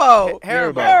 Haribo.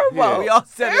 Haribo. Haribo. We all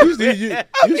said it.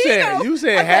 You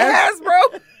said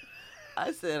Hasbro.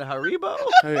 I said Haribo.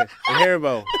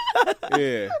 Haribo.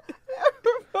 Yeah.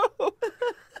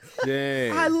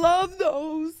 Dang. I love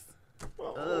those.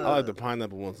 I like the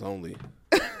pineapple ones only.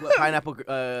 What, pineapple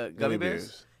gummy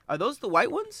bears? Are those the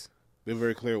white ones? They're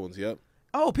very clear ones. Yep.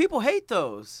 Oh, people hate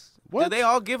those. What? Do they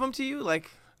all give them to you? Like,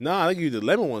 No, I think you the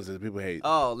lemon ones that people hate.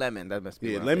 oh, lemon. That must be.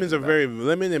 Yeah, what I'm lemons are thinking about.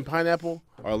 lemon and pineapple,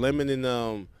 or lemon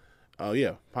and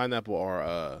pineapple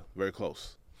are very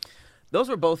close. Those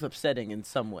were both upsetting in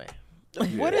some way.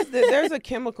 What is this? There's a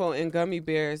chemical in gummy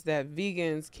bears that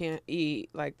vegans can't eat.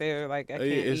 Like they're like, I can't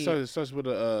It eat. starts with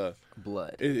a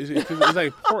Blood. it's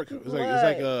like pork. It's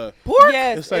like a Pork?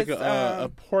 Yes, it's like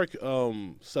a pork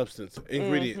substance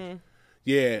ingredient.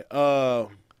 Yeah. My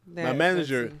That-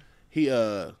 manager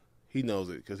that's- he knows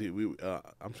it because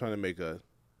I'm trying to make a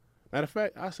matter of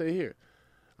fact I say here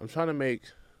I'm trying to make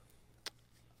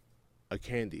a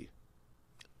candy.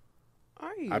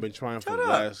 Are you? I've been trying for the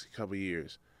last couple of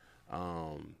years.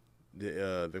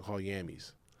 They're called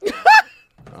Yammies.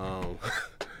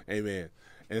 Amen.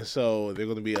 And so they're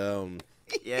gonna be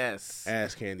Yes.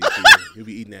 ass candy. You'll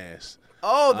be eating ass.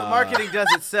 Oh, the marketing does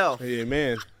itself. Yeah,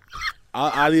 man.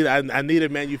 I need a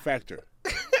manufacturer.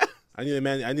 I need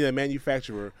a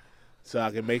manufacturer so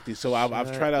I can make these. So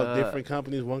I've tried out different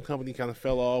companies. One company kind of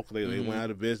fell off. They went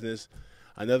out of business.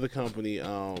 Another company,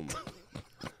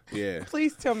 yeah.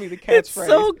 Please tell me the catchphrase. It's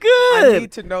so I good.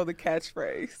 need to know the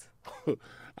catchphrase.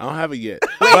 I don't have it yet,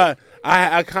 but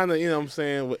I kind of, you know what I'm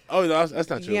saying. Oh, no, that's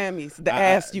not true. Yammies, the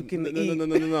ass you can no, eat.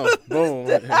 No.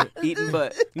 Boom. Eating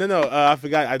butt. No. I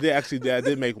forgot. I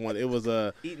did make one. It was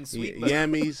Eating sweet butt.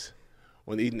 Yammies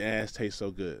when eating ass tastes so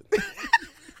good.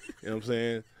 You know what I'm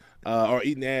saying? Or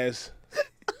eating ass.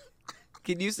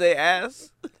 Can you say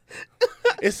ass?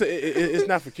 It's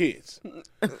not for kids. You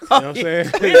know what I'm saying?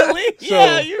 Really? So,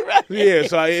 Yeah, you're right. Yeah,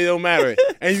 so it don't matter,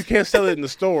 and you can't sell it in the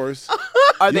stores.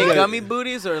 Are they gotta- gummy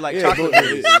booties or like Yeah, chocolate but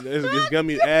booties? it's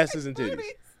gummy asses and titties.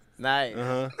 Nice.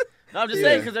 Uh-huh. No, I'm just Yeah.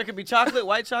 saying because there could be chocolate,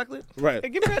 white chocolate. Right. Hey,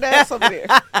 give me that ass over there.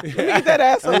 Let me get that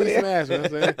ass I over need some there. ass, man. I'm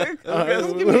saying.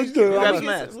 Give me- What you doing? grab I'm some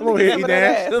ass. I'm over here Give me eating that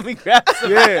ass. ass. Let me grab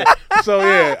some. Yeah. So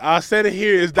yeah, I said it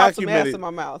here. It's Pop some ass documented. in my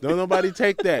mouth. Don't nobody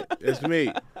take that. It's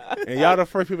me. And y'all the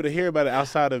first people to hear about it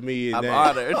outside of me. And I'm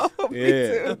that. honored. Oh, me Yeah.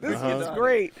 too. This Uh-huh. is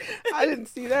great. I didn't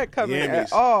see that coming Yammies.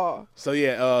 at all. So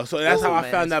yeah, so that's Ooh, how I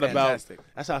man, found out that's about. fantastic.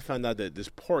 That's how I found out that there's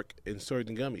pork in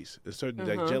certain gummies, in certain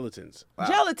like gelatins.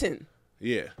 Gelatin.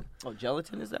 Yeah. Oh,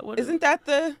 gelatin, is that what it is? Isn't that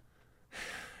the...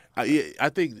 Yeah, I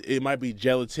think it might be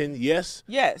gelatin. Yes.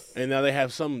 Yes. And now they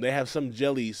have some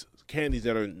jellies, candies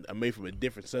that are made from a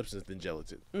different substance than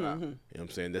gelatin. You know what I'm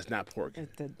saying? That's not pork.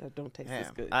 That don't taste as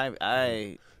Damn, good.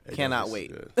 I It cannot does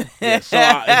wait. good. Yeah, so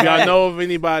if y'all know of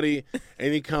anybody,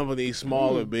 any company,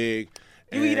 small or big.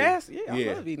 You eat and- ass? Yeah,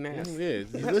 I love eating ass. Yeah,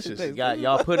 it's That shit delicious. tastes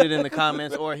Y'all put it in the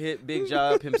comments or hit Big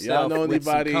Job Y'all himself know with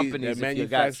some anybody companies that if you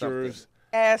got something. manufacturers?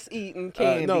 Ass-eating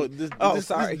candy. No,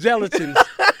 sorry. this gelatin,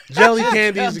 jelly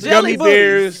candies, Jelly gummy booties.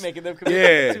 bears. Making them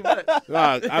Yeah. too much.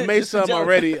 I made some jelly.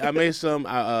 already. I made some,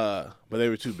 but they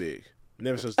were too big.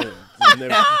 Never so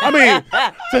I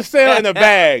mean, to sell in a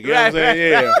bag. You know what I'm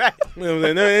saying? Yeah. You know what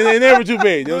I'm saying? They never too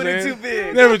big. You know what I'm Booty saying? too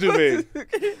big. Never too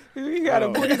big. You got a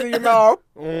Oh. booty in your mouth.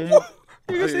 Mhm.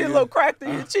 You see a little crack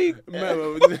through your cheek.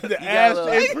 Remember, the ass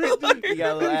little- imprint. You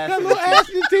got a little ass Got a in little your ass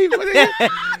in your teeth. What is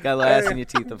it? Got a little ass in your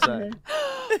teeth. I'm sorry.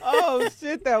 Oh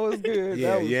shit, that was good.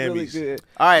 Yeah, that was really Yammies. good.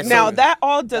 All right. Now so that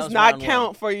all that does was not round count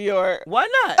one. for your. Why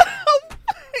not?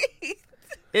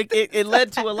 It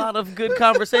led to a lot of good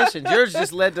conversations. Yours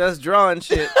just led to us drawing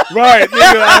shit. Right,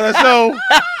 nigga. So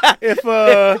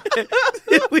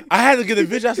if I had to get a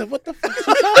visual, I said, "What the fuck is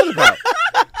she talking about?"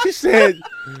 She said,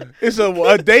 "It's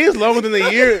a day is longer than a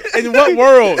year." In what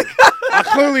world? I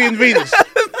clearly in Venus.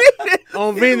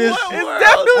 On Venus,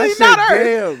 Definitely I said, not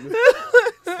Earth.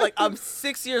 "Damn." Like, I'm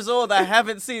 6 years old. I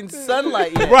haven't seen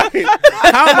sunlight yet. Right?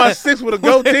 How am I 6 with a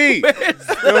goatee? You know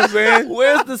what I'm saying?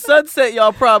 Where's the sunset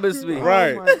y'all promised me?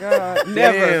 Right. Oh my god.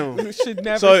 Never. Damn. You should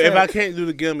never. So say. if I can't do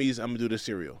the gummies, I'm gonna do the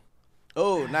cereal.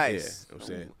 Oh, Yeah, nice. I'm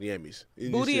saying Yammies.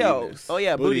 Booty-O's. Oh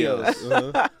yeah, booty-O's.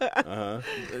 Uh-huh.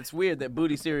 It's weird that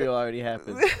booty cereal already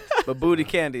happened, but booty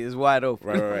candy is wide open.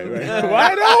 Right.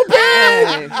 Wide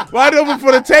open! Wide open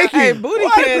for the taking. Hey, booty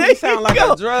Why candy there sound you like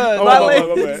go. a drug. Oh, My my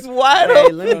leg bad. is wide Hey,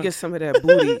 open. let me get some of that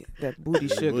booty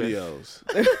sugar. Booty-O's.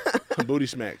 Booty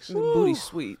smacks. Booty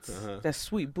sweets. Uh-huh. that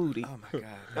sweet booty. Oh my god.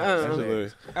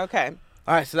 Absolutely. Okay.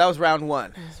 All right, so that was round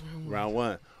one. Round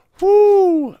one.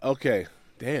 Woo! Okay.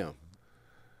 Damn.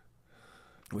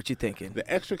 What you thinking?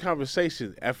 The extra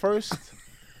conversation. At first,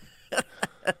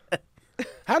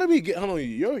 how did we get? Hold on.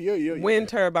 Yo. Wind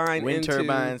turbine Wind into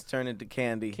turbines turn into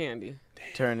candy. candy.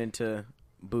 Turn into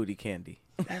booty candy.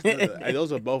 Hey,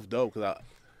 those are both dope. Cause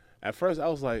at first I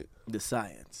was like, The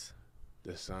science.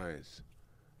 the science.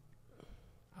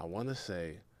 I want to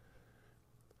say.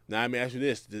 Now, let me ask you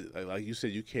this: like you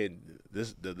said, you can't.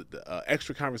 The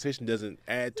extra conversation doesn't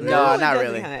add to it. No, it not doesn't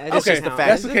really. have- It's Okay, just the count. fact.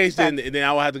 that's the It's case. just Then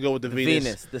I will have to go with the Venus.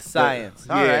 Venus, the science.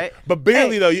 All yeah. right. But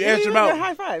barely though. You edged You him got out.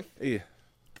 high five. Yeah.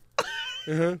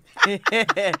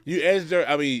 You edged her.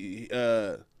 I mean,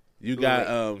 you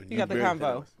got You got the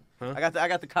combo. I got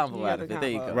the convo You out got of the it. There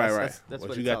you combo. go. Right. That's Well,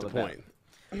 what you it's got all the about. point.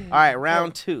 All right,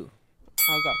 round two.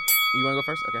 I'll go. You want to go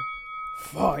first? Okay.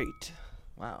 Fight.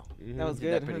 Wow. That was Did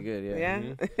good. that pretty good,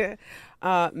 yeah.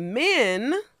 Yeah.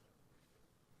 Men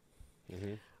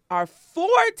are 4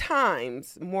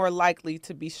 times more likely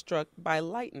to be struck by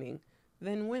lightning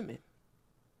than women.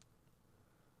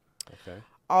 Okay.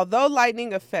 Although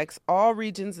lightning affects all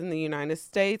regions in the United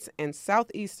States and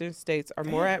southeastern states are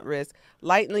more at risk,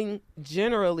 lightning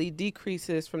generally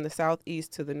decreases from the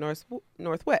southeast to the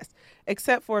northwest,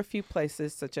 except for a few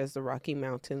places such as the Rocky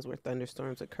Mountains where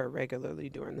thunderstorms occur regularly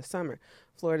during the summer.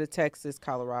 Florida, Texas,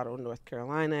 Colorado, North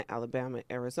Carolina, Alabama,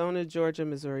 Arizona, Georgia,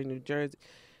 Missouri, New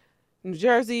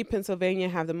Jersey, Pennsylvania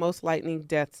have the most lightning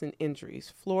deaths and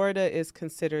injuries. Florida is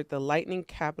considered the lightning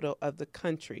capital of the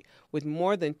country, with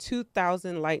more than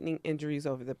 2,000 lightning injuries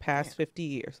over the past 50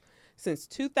 years. Since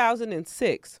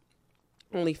 2006,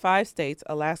 only 5 states,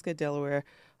 Alaska, Delaware,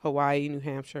 Hawaii, New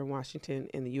Hampshire, Washington,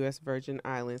 and the U.S. Virgin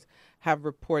Islands, have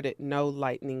reported no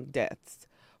lightning deaths.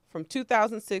 From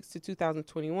 2006 to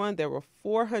 2021, there were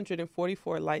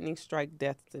 444 lightning strike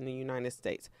deaths in the United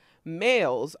States.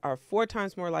 Males are 4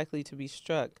 times more likely to be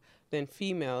struck than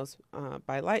females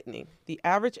by lightning. The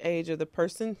average age of the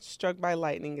person struck by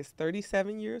lightning is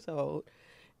 37 years old,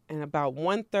 and about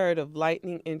 1/3 of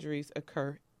lightning injuries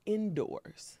occur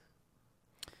indoors.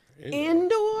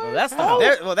 Indoors?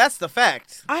 Well, that's the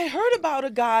fact. I heard about a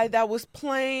guy that was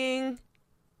playing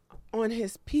on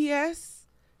his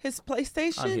his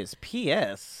PlayStation. On his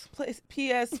PS.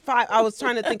 PS5. I was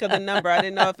trying to think of the number. I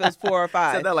didn't know if it was 4 or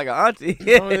 5. Said that like an auntie.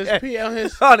 On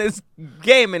his on his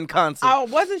gaming console. I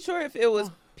wasn't sure if it was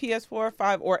PS4,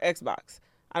 5, or Xbox.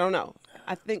 I don't know.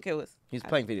 I think it was. He's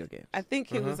playing video games. I think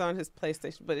he was on his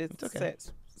PlayStation, but it's okay.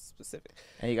 set specific.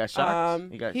 And he got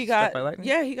shocked? He got struck by lightning?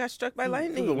 Yeah, he got struck by Through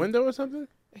lightning. the window or something?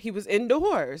 He was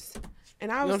indoors.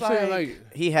 And I You know was what I'm saying?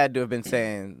 like, He had to have been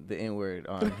saying the N-word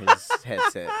on his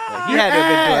headset. Like, he had to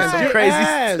have been doing some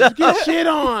crazy stuff. Get shit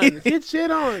on. Get shit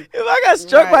on. If I got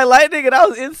struck by lightning and I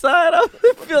was inside, I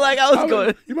would feel like I was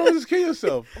going. You might just kill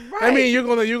yourself. I Right. mean,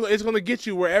 it's gonna get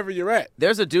you wherever you're at.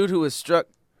 There's a dude who was struck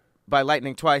by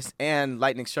lightning twice, and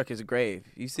lightning struck his grave.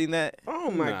 You seen that? oh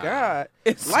my Nah. God.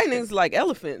 Lightning's like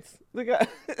elephants. Look at,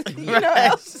 you know, Make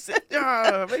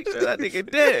sure that nigga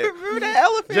dead. remember that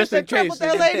elephant Just in that trampled case.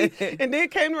 that lady and then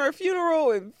came to her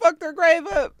funeral and fucked her grave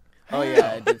up? Oh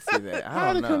yeah, I did see that. How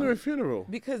I did don't it come to know. a funeral?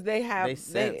 Because they have They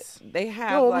sense. they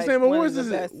have No, I'm like saying, but one where's of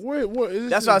the this? best. What is this?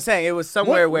 That's what I'm saying. It was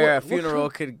somewhere where a what funeral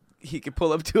kind- he could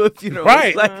pull up to a funeral.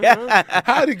 Right. It's like,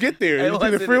 How did it get there? It Is it the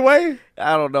wasn't- freeway?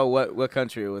 I don't know what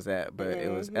country it was at, but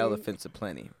it was elephants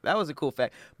aplenty. That was a cool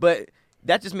fact. But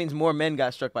that just means more men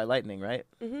got struck by lightning, right?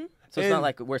 Mhm. So it's not And-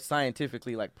 like we're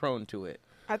scientifically like prone to it.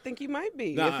 I think you might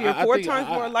be. Nah, if you're I 4 think- times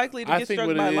more likely to I get think struck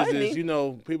what by it is lightning. you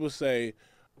know, people say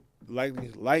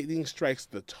lightning strikes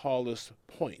the tallest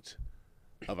point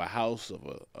of a house, of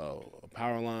a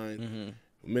power line.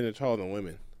 Men are taller than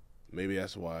women. Maybe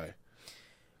that's why.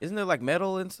 Isn't there like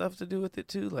metal and stuff to do with it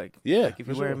too? Like Yeah, like if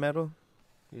for you're wearing sure. metal.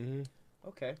 Mm-hmm.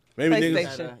 Okay. Maybe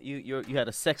PlayStation. niggas. You had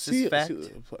a sexist fact.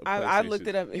 I looked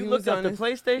it up. You He looked was up on the his-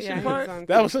 PlayStation yeah, he part? on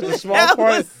That was such a small That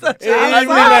part. was such It a didn't even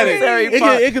matter.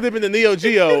 part. It could have been the Neo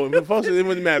Geo. It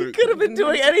wouldn't matter. Could have been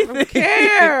doing anything.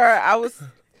 care. I was.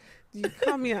 You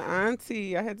call me an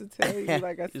auntie. I had to tell you,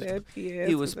 like I said, PS.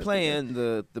 He was playing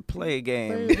the play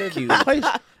game.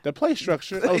 The play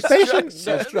structure. Oh, station?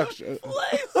 The structure.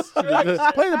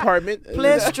 The play department.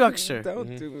 Play structure.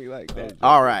 Don't do me like that.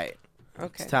 All right.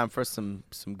 Okay. It's time for some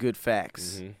good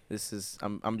facts. This is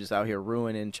I'm just out here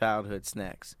ruining childhood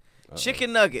snacks.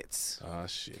 Chicken nuggets. Oh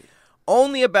shit.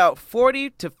 Only about 40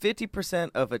 to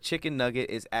 50% of a chicken nugget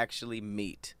is actually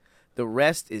meat. The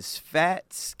rest is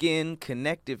fat, skin,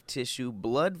 connective tissue,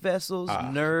 blood vessels,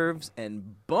 nerves,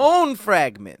 and bone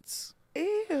fragments.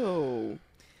 Ew.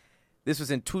 This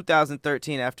was in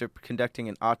 2013 after conducting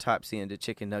an autopsy into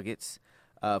chicken nuggets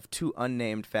of 2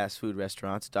 unnamed fast food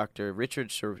restaurants. Dr. Richard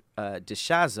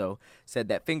DeShazo said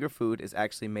that finger food is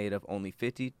actually made of only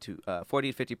 40 to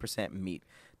 50% meat.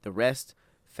 The rest,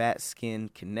 fat, skin,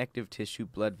 connective tissue,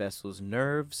 blood vessels,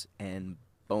 nerves, and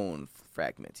bone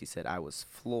fragments. He said, I was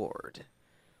floored.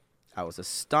 I was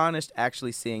astonished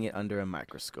actually seeing it under a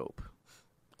microscope.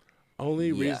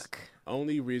 Only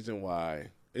Yuck. reason why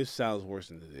it sounds worse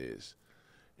than it is,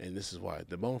 and this is why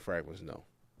the bone fragments no,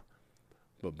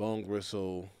 but bone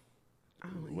gristle,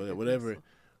 whatever.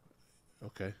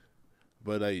 Okay,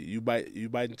 but you bite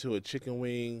into a chicken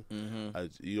wing,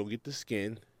 you gonna get the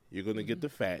skin, you're gonna get the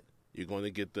fat, you're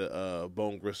gonna get the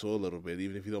bone gristle a little bit,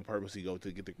 even if you don't purposely go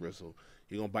to get the gristle,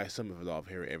 you're gonna bite some of it off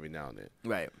here every now and then.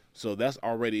 Right. So that's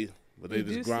already. But they You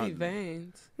just do grind. see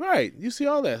veins. Right. You see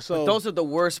all that. So But those are the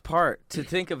worst part, to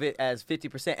think of it as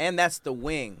 50%. And that's the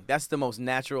wing. That's the most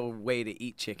natural way to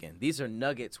eat chicken. These are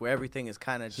nuggets where everything is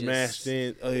kind of just smashed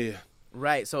in. Oh yeah.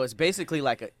 Right. So it's basically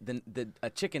like a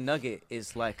chicken nugget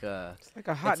is like a It's like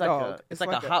a hot dog. It's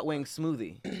like a hot wing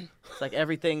smoothie. It's like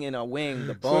everything in a wing,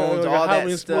 the bones, So, all hot that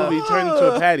wing stuff. smoothie turned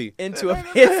into a patty. It's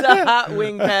a hot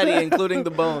wing patty, including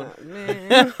the bone.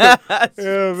 Man.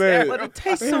 Yeah, man. But it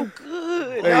tastes so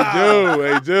good.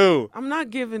 They do. I'm not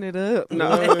giving it up.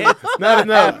 No, No. not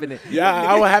enough. happening. Yeah,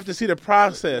 I would have to see the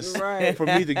process Right. for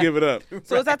me to give it up.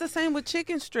 So is that the same with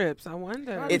chicken strips? I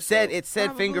wonder. It said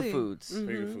finger Probably. foods.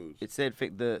 Finger foods. It said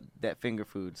that finger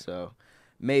food. So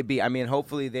maybe, I mean,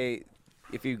 hopefully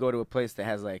if you go to a place that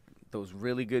has like those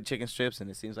really good chicken strips and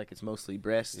it seems like it's mostly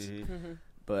breast,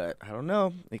 but I don't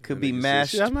know. It could be nigga said,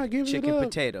 mashed "Shit, I'm not giving it chicken up."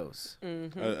 potatoes.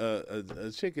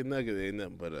 A chicken nugget ain't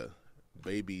nothing but a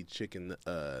baby chicken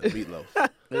meatloaf. A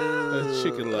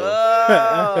chicken loaf.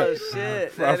 Oh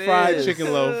shit! A that fried is.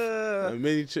 chicken loaf. A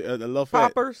mini a loaf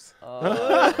fat. Poppers.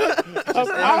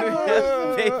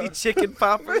 Baby chicken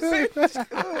poppers. All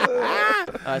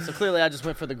right, so clearly I just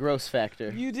went for the gross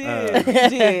factor. You did. You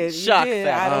did. Shock you did.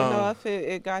 factor. I don't know if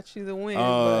it got you the win,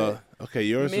 but Okay,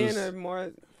 yours men was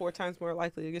are 4 times more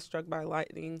likely to get struck by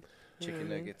lightning. Chicken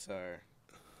nuggets are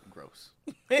gross.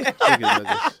 chicken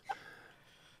nuggets.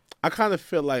 I kind of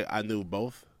feel like I knew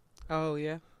both. Oh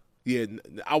yeah. Yeah,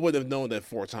 I would have known that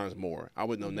 4 times more. I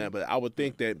would have known that, but I would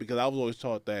think that because I was always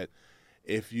taught that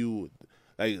if you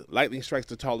lightning strikes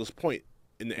the tallest point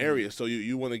in the area, so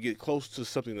you want to get close to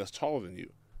something that's taller than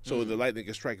you, so the lightning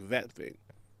can strike that thing,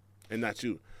 and not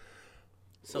you.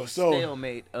 So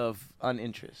stalemate of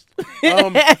uninterest.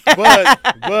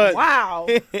 But Wow.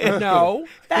 No,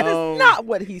 that is not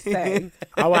what he's saying.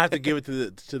 I would have to give it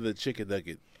to the chicken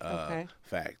nugget Okay.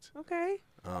 fact. Okay.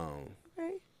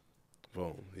 Okay.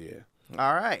 Boom. Yeah.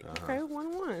 All right. Okay.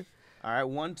 1-1. All right.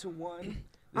 1-1. This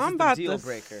I'm is about the deal to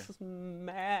breaker.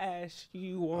 smash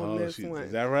you on this one.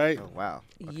 Is that right? Oh, wow.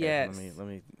 Okay, Yes. Let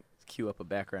me cue up a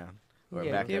background. Or a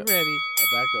Yeah, backup. get ready. A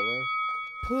backup, huh?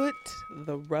 Put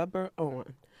the rubber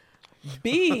on.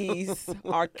 Bees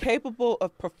are capable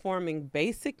of performing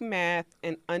basic math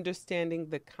and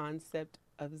understanding the concept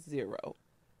of zero.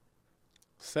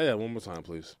 Say that one more time,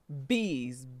 please.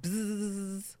 Bees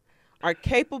bzzz, are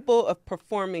capable of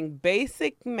performing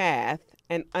basic math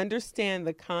and understand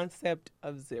the concept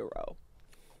of zero.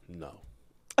 No.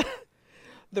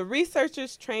 The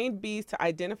researchers trained bees to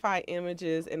identify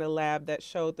images in a lab that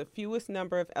showed the fewest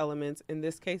number of elements, in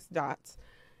this case dots.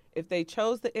 If they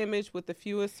chose the image with the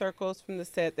fewest circles from the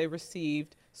set, they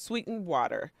received sweetened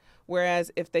water.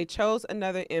 Whereas if they chose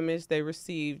another image, they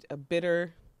received a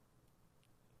bitter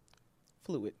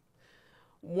fluid.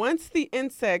 Once the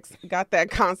insects got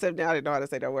that concept down, I didn't know how to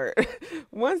say that word.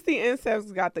 Once the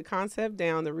insects got the concept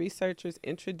down, the researchers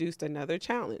introduced another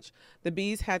challenge. The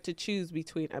bees had to choose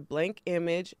between a blank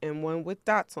image and one with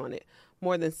dots on it.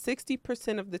 More than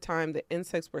 60% of the time, the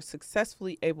insects were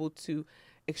successfully able to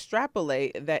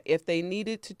extrapolate that if they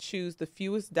needed to choose the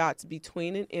fewest dots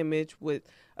between an image with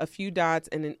a few dots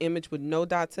and an image with no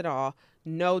dots at all,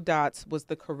 no dots was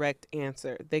the correct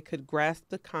answer. They could grasp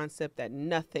the concept that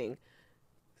nothing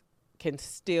can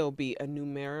still be a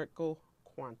numerical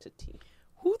quantity.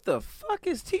 Who the fuck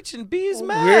is teaching bees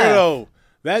math? Weirdo.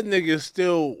 That nigga is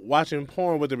still watching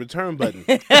porn with the return button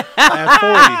at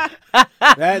 40.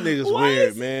 That nigga's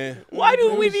weird, man. Why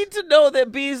do we need to know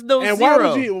that bees know And zero?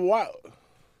 why would you? Why?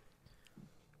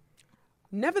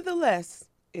 Nevertheless,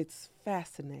 it's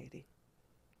fascinating.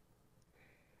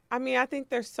 I mean, I think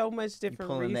there's so much You different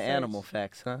pulling research. the animal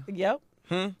facts, huh? Yep.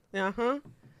 Hmm? Uh-huh.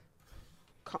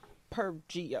 Per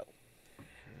geo.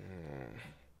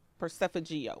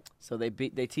 Persephageo. So they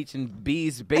teaching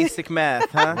bees basic math,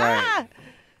 huh? Right.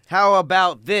 How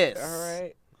about this? All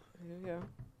right. Here we go.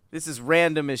 This is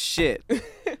random as shit.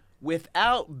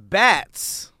 Without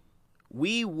bats,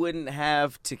 we wouldn't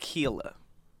have tequila.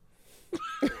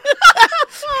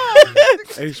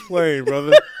 Explain,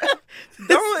 brother.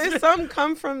 Don't some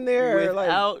come from there?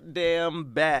 Without damn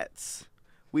bats,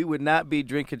 we would not be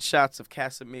drinking shots of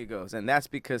Casamigos. And that's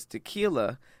because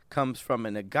tequila comes from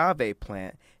an agave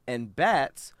plant, and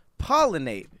bats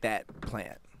pollinate that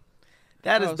plant.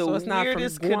 That is the so it's not from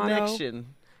weirdest guano?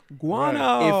 connection.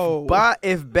 Guano.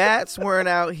 If bats weren't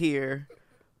out here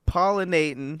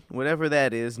pollinating, whatever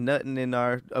that is, nutting in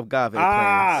our agave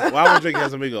plants. Well, I was drinking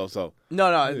Casamigos, so. No,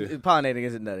 pollinating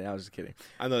isn't nutting. I was just kidding.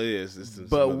 I know it is. It's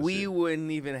But we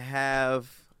wouldn't even have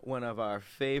one of our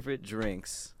favorite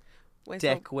drinks, Wait,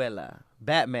 so- tequila.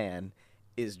 Batman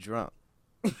is drunk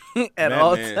at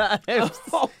all times.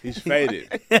 He's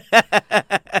faded.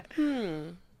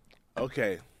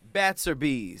 Okay. Bats or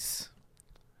bees?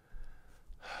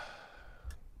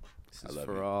 This is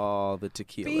for all the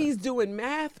tequila. Bees doing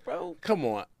math, bro. Come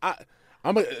on.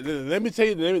 Let me tell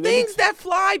you. Things that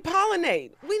fly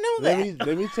pollinate. We know that.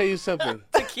 Let me tell you something.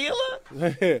 Tequila?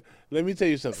 Let me tell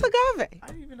you It's something. agave. I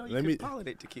didn't even know you Let could me-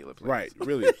 pollinate tequila plants. Right,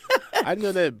 really. I didn't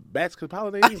know that bats could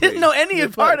pollinate. I didn't know any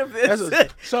part of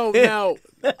this. So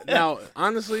now,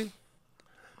 honestly,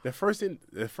 the first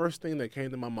thing that came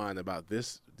to my mind about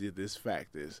this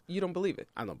fact is You don't believe it.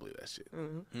 I don't believe that shit.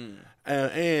 Mm-hmm.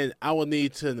 And I will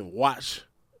need to watch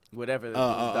Whatever the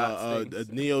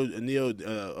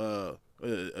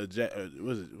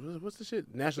what's the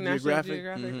shit? National National Geographic,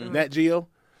 Geographic, Nat Geo,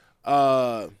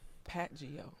 Pat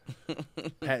Geo.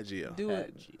 Pat Geo.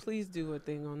 Please do a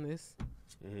thing on this.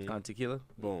 on tequila.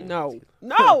 Boom. No, the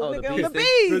nigga, on bees the thing.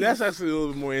 bees. Dude, that's actually a little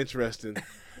bit more interesting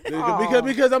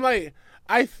because I'm like,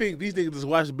 I think these niggas just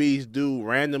watch bees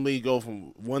randomly go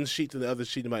from one sheet to the other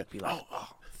sheet and might be like, oh,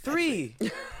 3.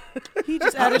 He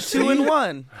just added 2 and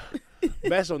 1.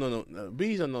 bats don't know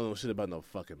bees don't know no shit about no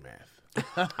fucking math.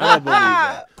 I don't believe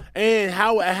that. And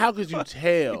how could you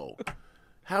tell?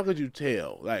 How could you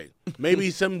tell? Like maybe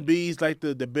some bees like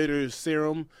the bitter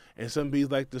serum and some bees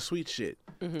like the sweet shit.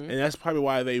 And that's probably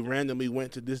why they randomly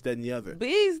went to this, that, and the other.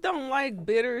 Bees don't like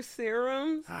bitter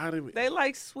serums. They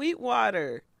like sweet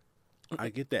water. I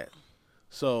get that.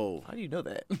 So How do you know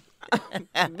that?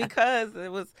 Because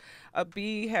it was a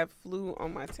bee had flew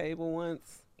on my table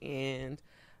once, and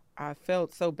I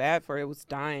felt so bad for it. It was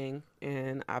dying,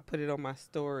 and I put it on my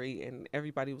story, and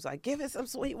everybody was like, "Give it some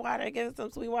sweet water, give it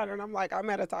some sweet water." And I'm like, "I'm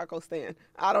at a taco stand.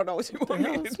 I don't know what you want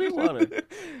me to do." Sweet water.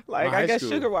 Like, My I high guess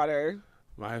school. sugar water.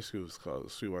 my high school was called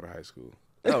Sweetwater High School.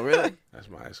 Oh, really? That's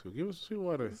my high school. Give us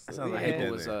Sweetwater. That sounds like Yeah.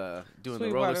 people was doing the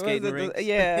Sweetwater, roller what is skating it? rink.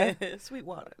 Yeah.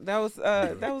 Sweetwater. That was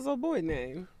a boy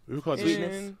name. We were called And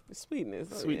Sweetness. Sweetness.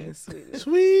 Oh, Sweetness. Yeah, sweetness.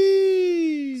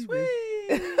 Sweet. Sweet.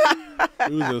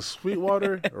 It was a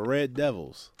Sweetwater Red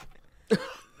Devils.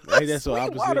 Hey, that's what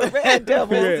Sweetwater opposite. Red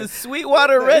Devils. Yeah. The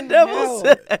Sweetwater Red Devils.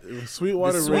 hell? It was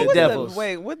Sweetwater The Red Sweet What Devils. Devils.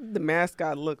 Wait, what did the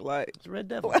mascot look like? Red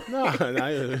Devil. No, that's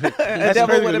devil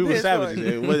crazy. with a We were pitchfork. savages.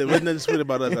 It wasn't nothing sweet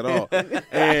about us at all.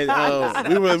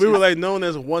 And we were like known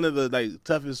as one of the like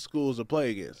toughest schools to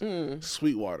play against.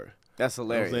 Sweetwater. That's You know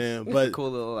what I'm hilarious. saying? It's But a cool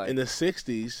little like. in the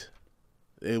 '60s,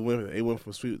 it went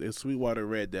from Sweetwater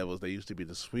Red Devils. They used to be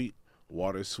the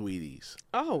Sweetwater Sweeties.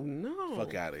 Oh no!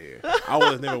 Fuck out of here. I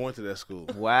would have never went to that school.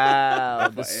 Wow,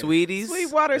 the sweeties.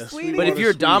 Sweetwater That's Sweetie. But if Water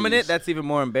you're dominant, Sweeties. that's even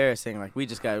more embarrassing. Like we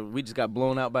just got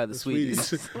blown out by the sweeties.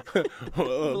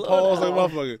 Pause like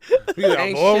motherfucker. We got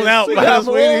Ain't blown shit out sweet. by Got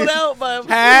the blown Sweeties. out by.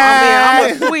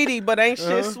 I'm a sweetie, but ain't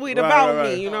shit sweet Right, about right,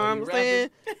 right. me. You know what I'm you saying?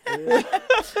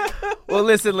 Well,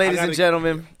 listen, ladies and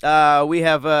gentlemen, we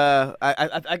have.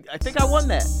 I think I won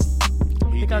that. I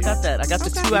think I got that. I got the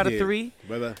 2 out of 3.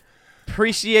 Brother.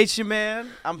 Appreciate you, man.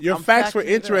 Your I'm facts were factoring it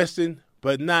up. interesting,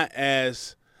 but not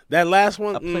as that last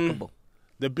one. Applicable.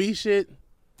 The B shit.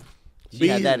 She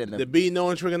had that in the B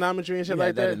knowing trigonometry and shit You like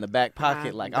had that in the back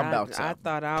pocket. Like I'm about to. I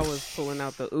thought I was pulling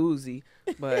out the Uzi,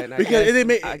 but I because guess, it didn't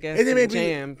make I guess it didn't make me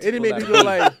jammed. it didn't make me Pull go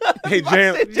out like hey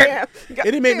jam. Jam. It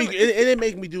didn't make me it didn't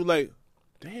make me do like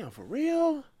damn for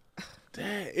real.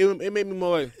 Damn, it made me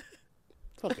more like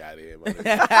fuck out of here, man.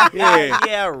 Yeah.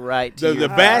 Yeah, right. The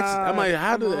bats. I'm like,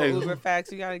 how do they? Uber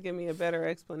facts? You got to give me a better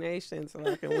explanation so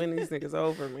I can win these niggas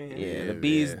over, man. Yeah, the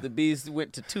Yeah. bees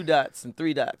went to 2 dots and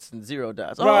 3 dots and 0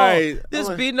 dots. Right. Oh, this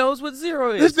I'm like, bee knows what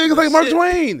 0 is. This nigga's like Mark Shit.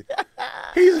 Twain.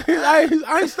 He's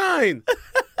Einstein.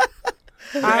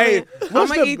 Hey, I'm what's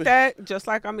gonna the- eat that just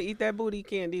like I'm gonna eat that booty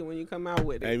candy when you come out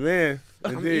with it. Amen.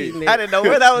 I'm Indeed. eating it. I didn't know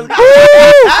where that was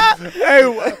going. Hey,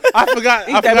 I forgot.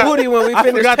 Eat that booty when we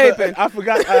finish taping. I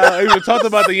forgot. We talked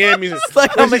about the Yammies. It's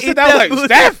like When I'm she gonna said eat that, I was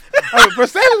that like, booty. Steph. For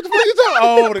Steph, what the fuck you talking?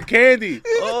 Oh, the candy.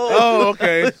 Oh,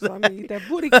 okay. So I'm gonna eat that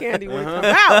booty candy when it come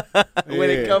out. When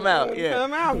it come out, When it yeah.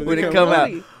 come out. When it come out.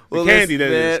 Booty. Well, Candy, that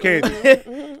listen, is. man,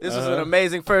 Candy. This was an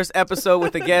amazing first episode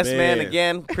with the guest, man. Man.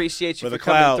 Again, appreciate you For the for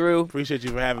coming cloud. through. Appreciate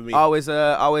you for having me. Always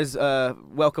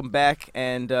welcome back,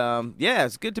 and yeah,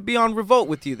 it's good to be on Revolt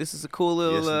with you. This is a cool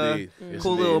little, Yes, indeed. Yes,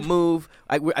 cool indeed. little move.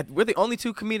 We're the only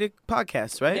two comedic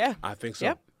podcasts, right? Yeah. I think so.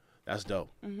 Yep. That's dope.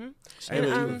 And,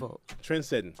 Trend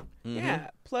setting. yeah.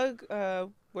 Plug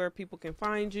where people can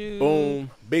find you.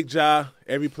 Boom. Big Ja.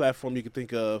 Every platform you can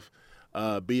think of.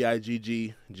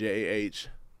 BIGGJAH.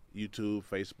 YouTube,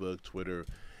 Facebook, Twitter,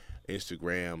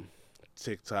 Instagram,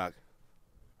 TikTok,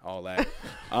 all that.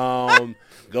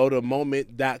 Go to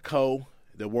moment.co,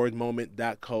 the word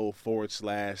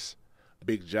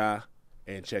moment.co/Big Ja,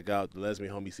 and check out the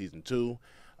Lesbian Homie Season 2,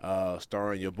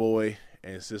 starring your boy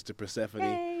and sister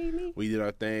Persephone. We did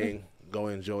our thing. Go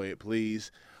enjoy it,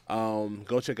 please.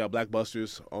 Go check out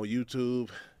Blackbusters on YouTube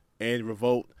and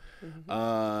Revolt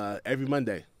every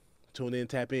Monday. Tune in,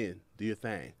 tap in, do your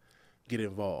thing. Get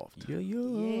involved. Yeah.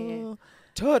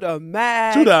 To the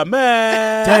max. To the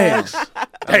max.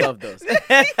 I love those. It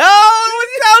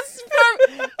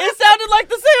sounded like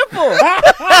the sample.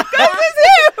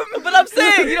 It's him. But I'm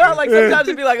saying, you know how like sometimes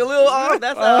it'd be like a little off.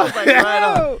 That's how I was like, right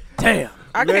on. Damn.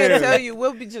 I Man. can't tell you.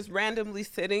 We'll be just randomly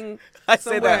sitting I say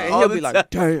somewhere, that and all he'll the be time. like,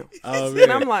 "Damn," Oh, and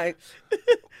I'm like,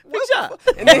 Good job.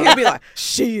 and then he'll be like,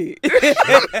 "Shit."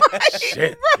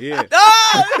 Shit. Yeah.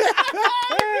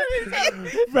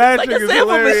 Like Patrick a is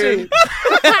sample hilarious.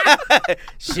 machine.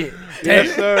 Shit.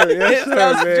 Yes, sir. Yes, sir,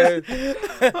 Sounds man.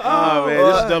 Oh, man.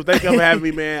 This is dope. Thank you for having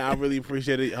me, man. I really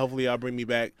appreciate it. Hopefully, y'all bring me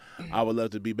back. I would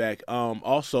love to be back.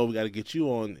 Also, we got to get you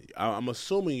on. I'm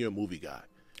assuming you're a movie guy.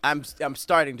 I'm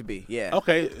starting to be, yeah.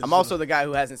 Okay. I'm also the guy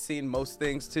who hasn't seen most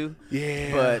things too.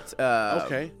 Yeah. But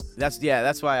Okay.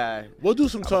 That's why We'll do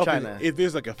some talking. trying to- If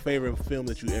there's like a favorite film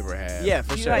that you ever had. Yeah,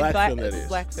 for You sure. like Black film, that is.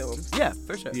 black films. Yeah,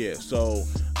 for sure. Yeah. So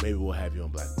maybe we'll have you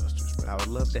on Blackbusters. Bro. I would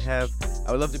love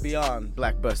to be on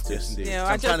Blackbusters. Yes, indeed. Yeah, So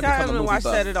I I'm trying just to got become a him to movie watch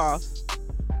buff. Set It Off.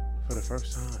 For the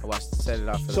first time. I watched Set It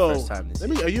Off for the So first time this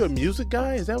year. are you a music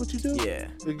guy? Is that what you do? Yeah.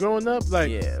 Growing up,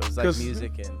 like Yeah, it was like 'cause-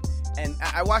 music and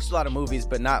I watched a lot of movies,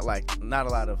 but not a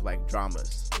lot of like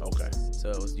dramas. Okay. So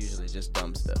it was usually just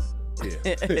dumb stuff. Yeah.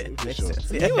 For Makes sure. sense.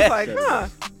 He was like, "Huh,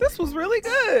 this was really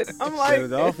good." I'm like, Set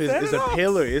It Off is Set it's It a Off.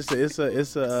 pillar. It's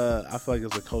a I feel like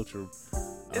it's a culture.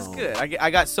 It's good. I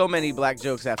got so many black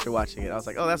jokes after watching it. I was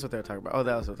like, oh, that's what they're talking about. Oh,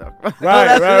 that was what they're talking about.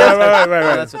 Right, Oh, that's right.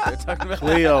 Oh, that's what they're talking about.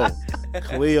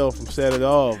 Cleo from Set It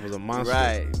Off was a monster.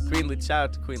 Right. Shout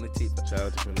out to Queen Latifah. Shout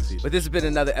out to Queen Latifah. But this has been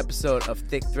another episode of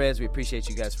Thick Threads. We appreciate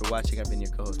you guys for watching. I've been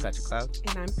your co-host, Patrick Cloud.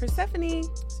 And I'm Persephone. See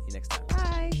you next time.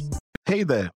 Bye. Hey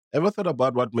there, ever thought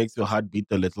about what makes your heart beat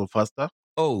a little faster?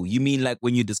 Oh, you mean like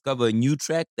when you discover a new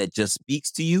track that just speaks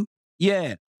to you?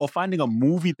 Yeah, or finding a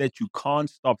movie that you can't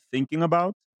stop thinking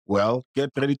about. Well,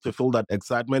 get ready to feel that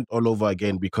excitement all over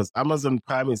again because Amazon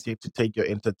Prime is here to take your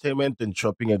entertainment and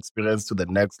shopping experience to the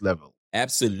next level.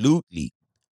 Absolutely.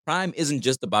 Prime isn't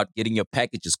just about getting your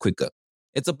packages quicker.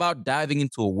 It's about diving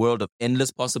into a world of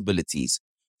endless possibilities,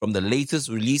 from the latest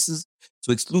releases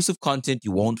to exclusive content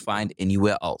you won't find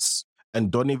anywhere else.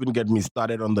 And don't even get me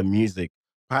started on the music.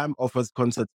 Prime offers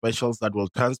concert specials that will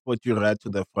transport you right to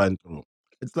the front row.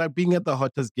 It's like being at the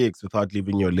hottest gigs without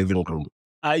leaving your living room.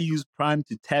 I use Prime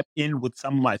to tap in with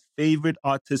some of my favorite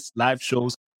artists' live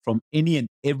shows from any and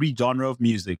every genre of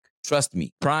music. Trust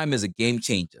me, Prime is a game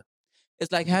changer.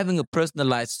 It's like having a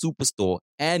personalized superstore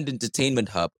and entertainment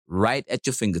hub right at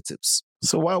your fingertips.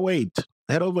 So why wait?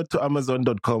 Head over to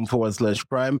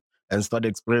amazon.com/Prime and start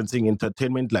experiencing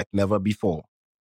entertainment like never before.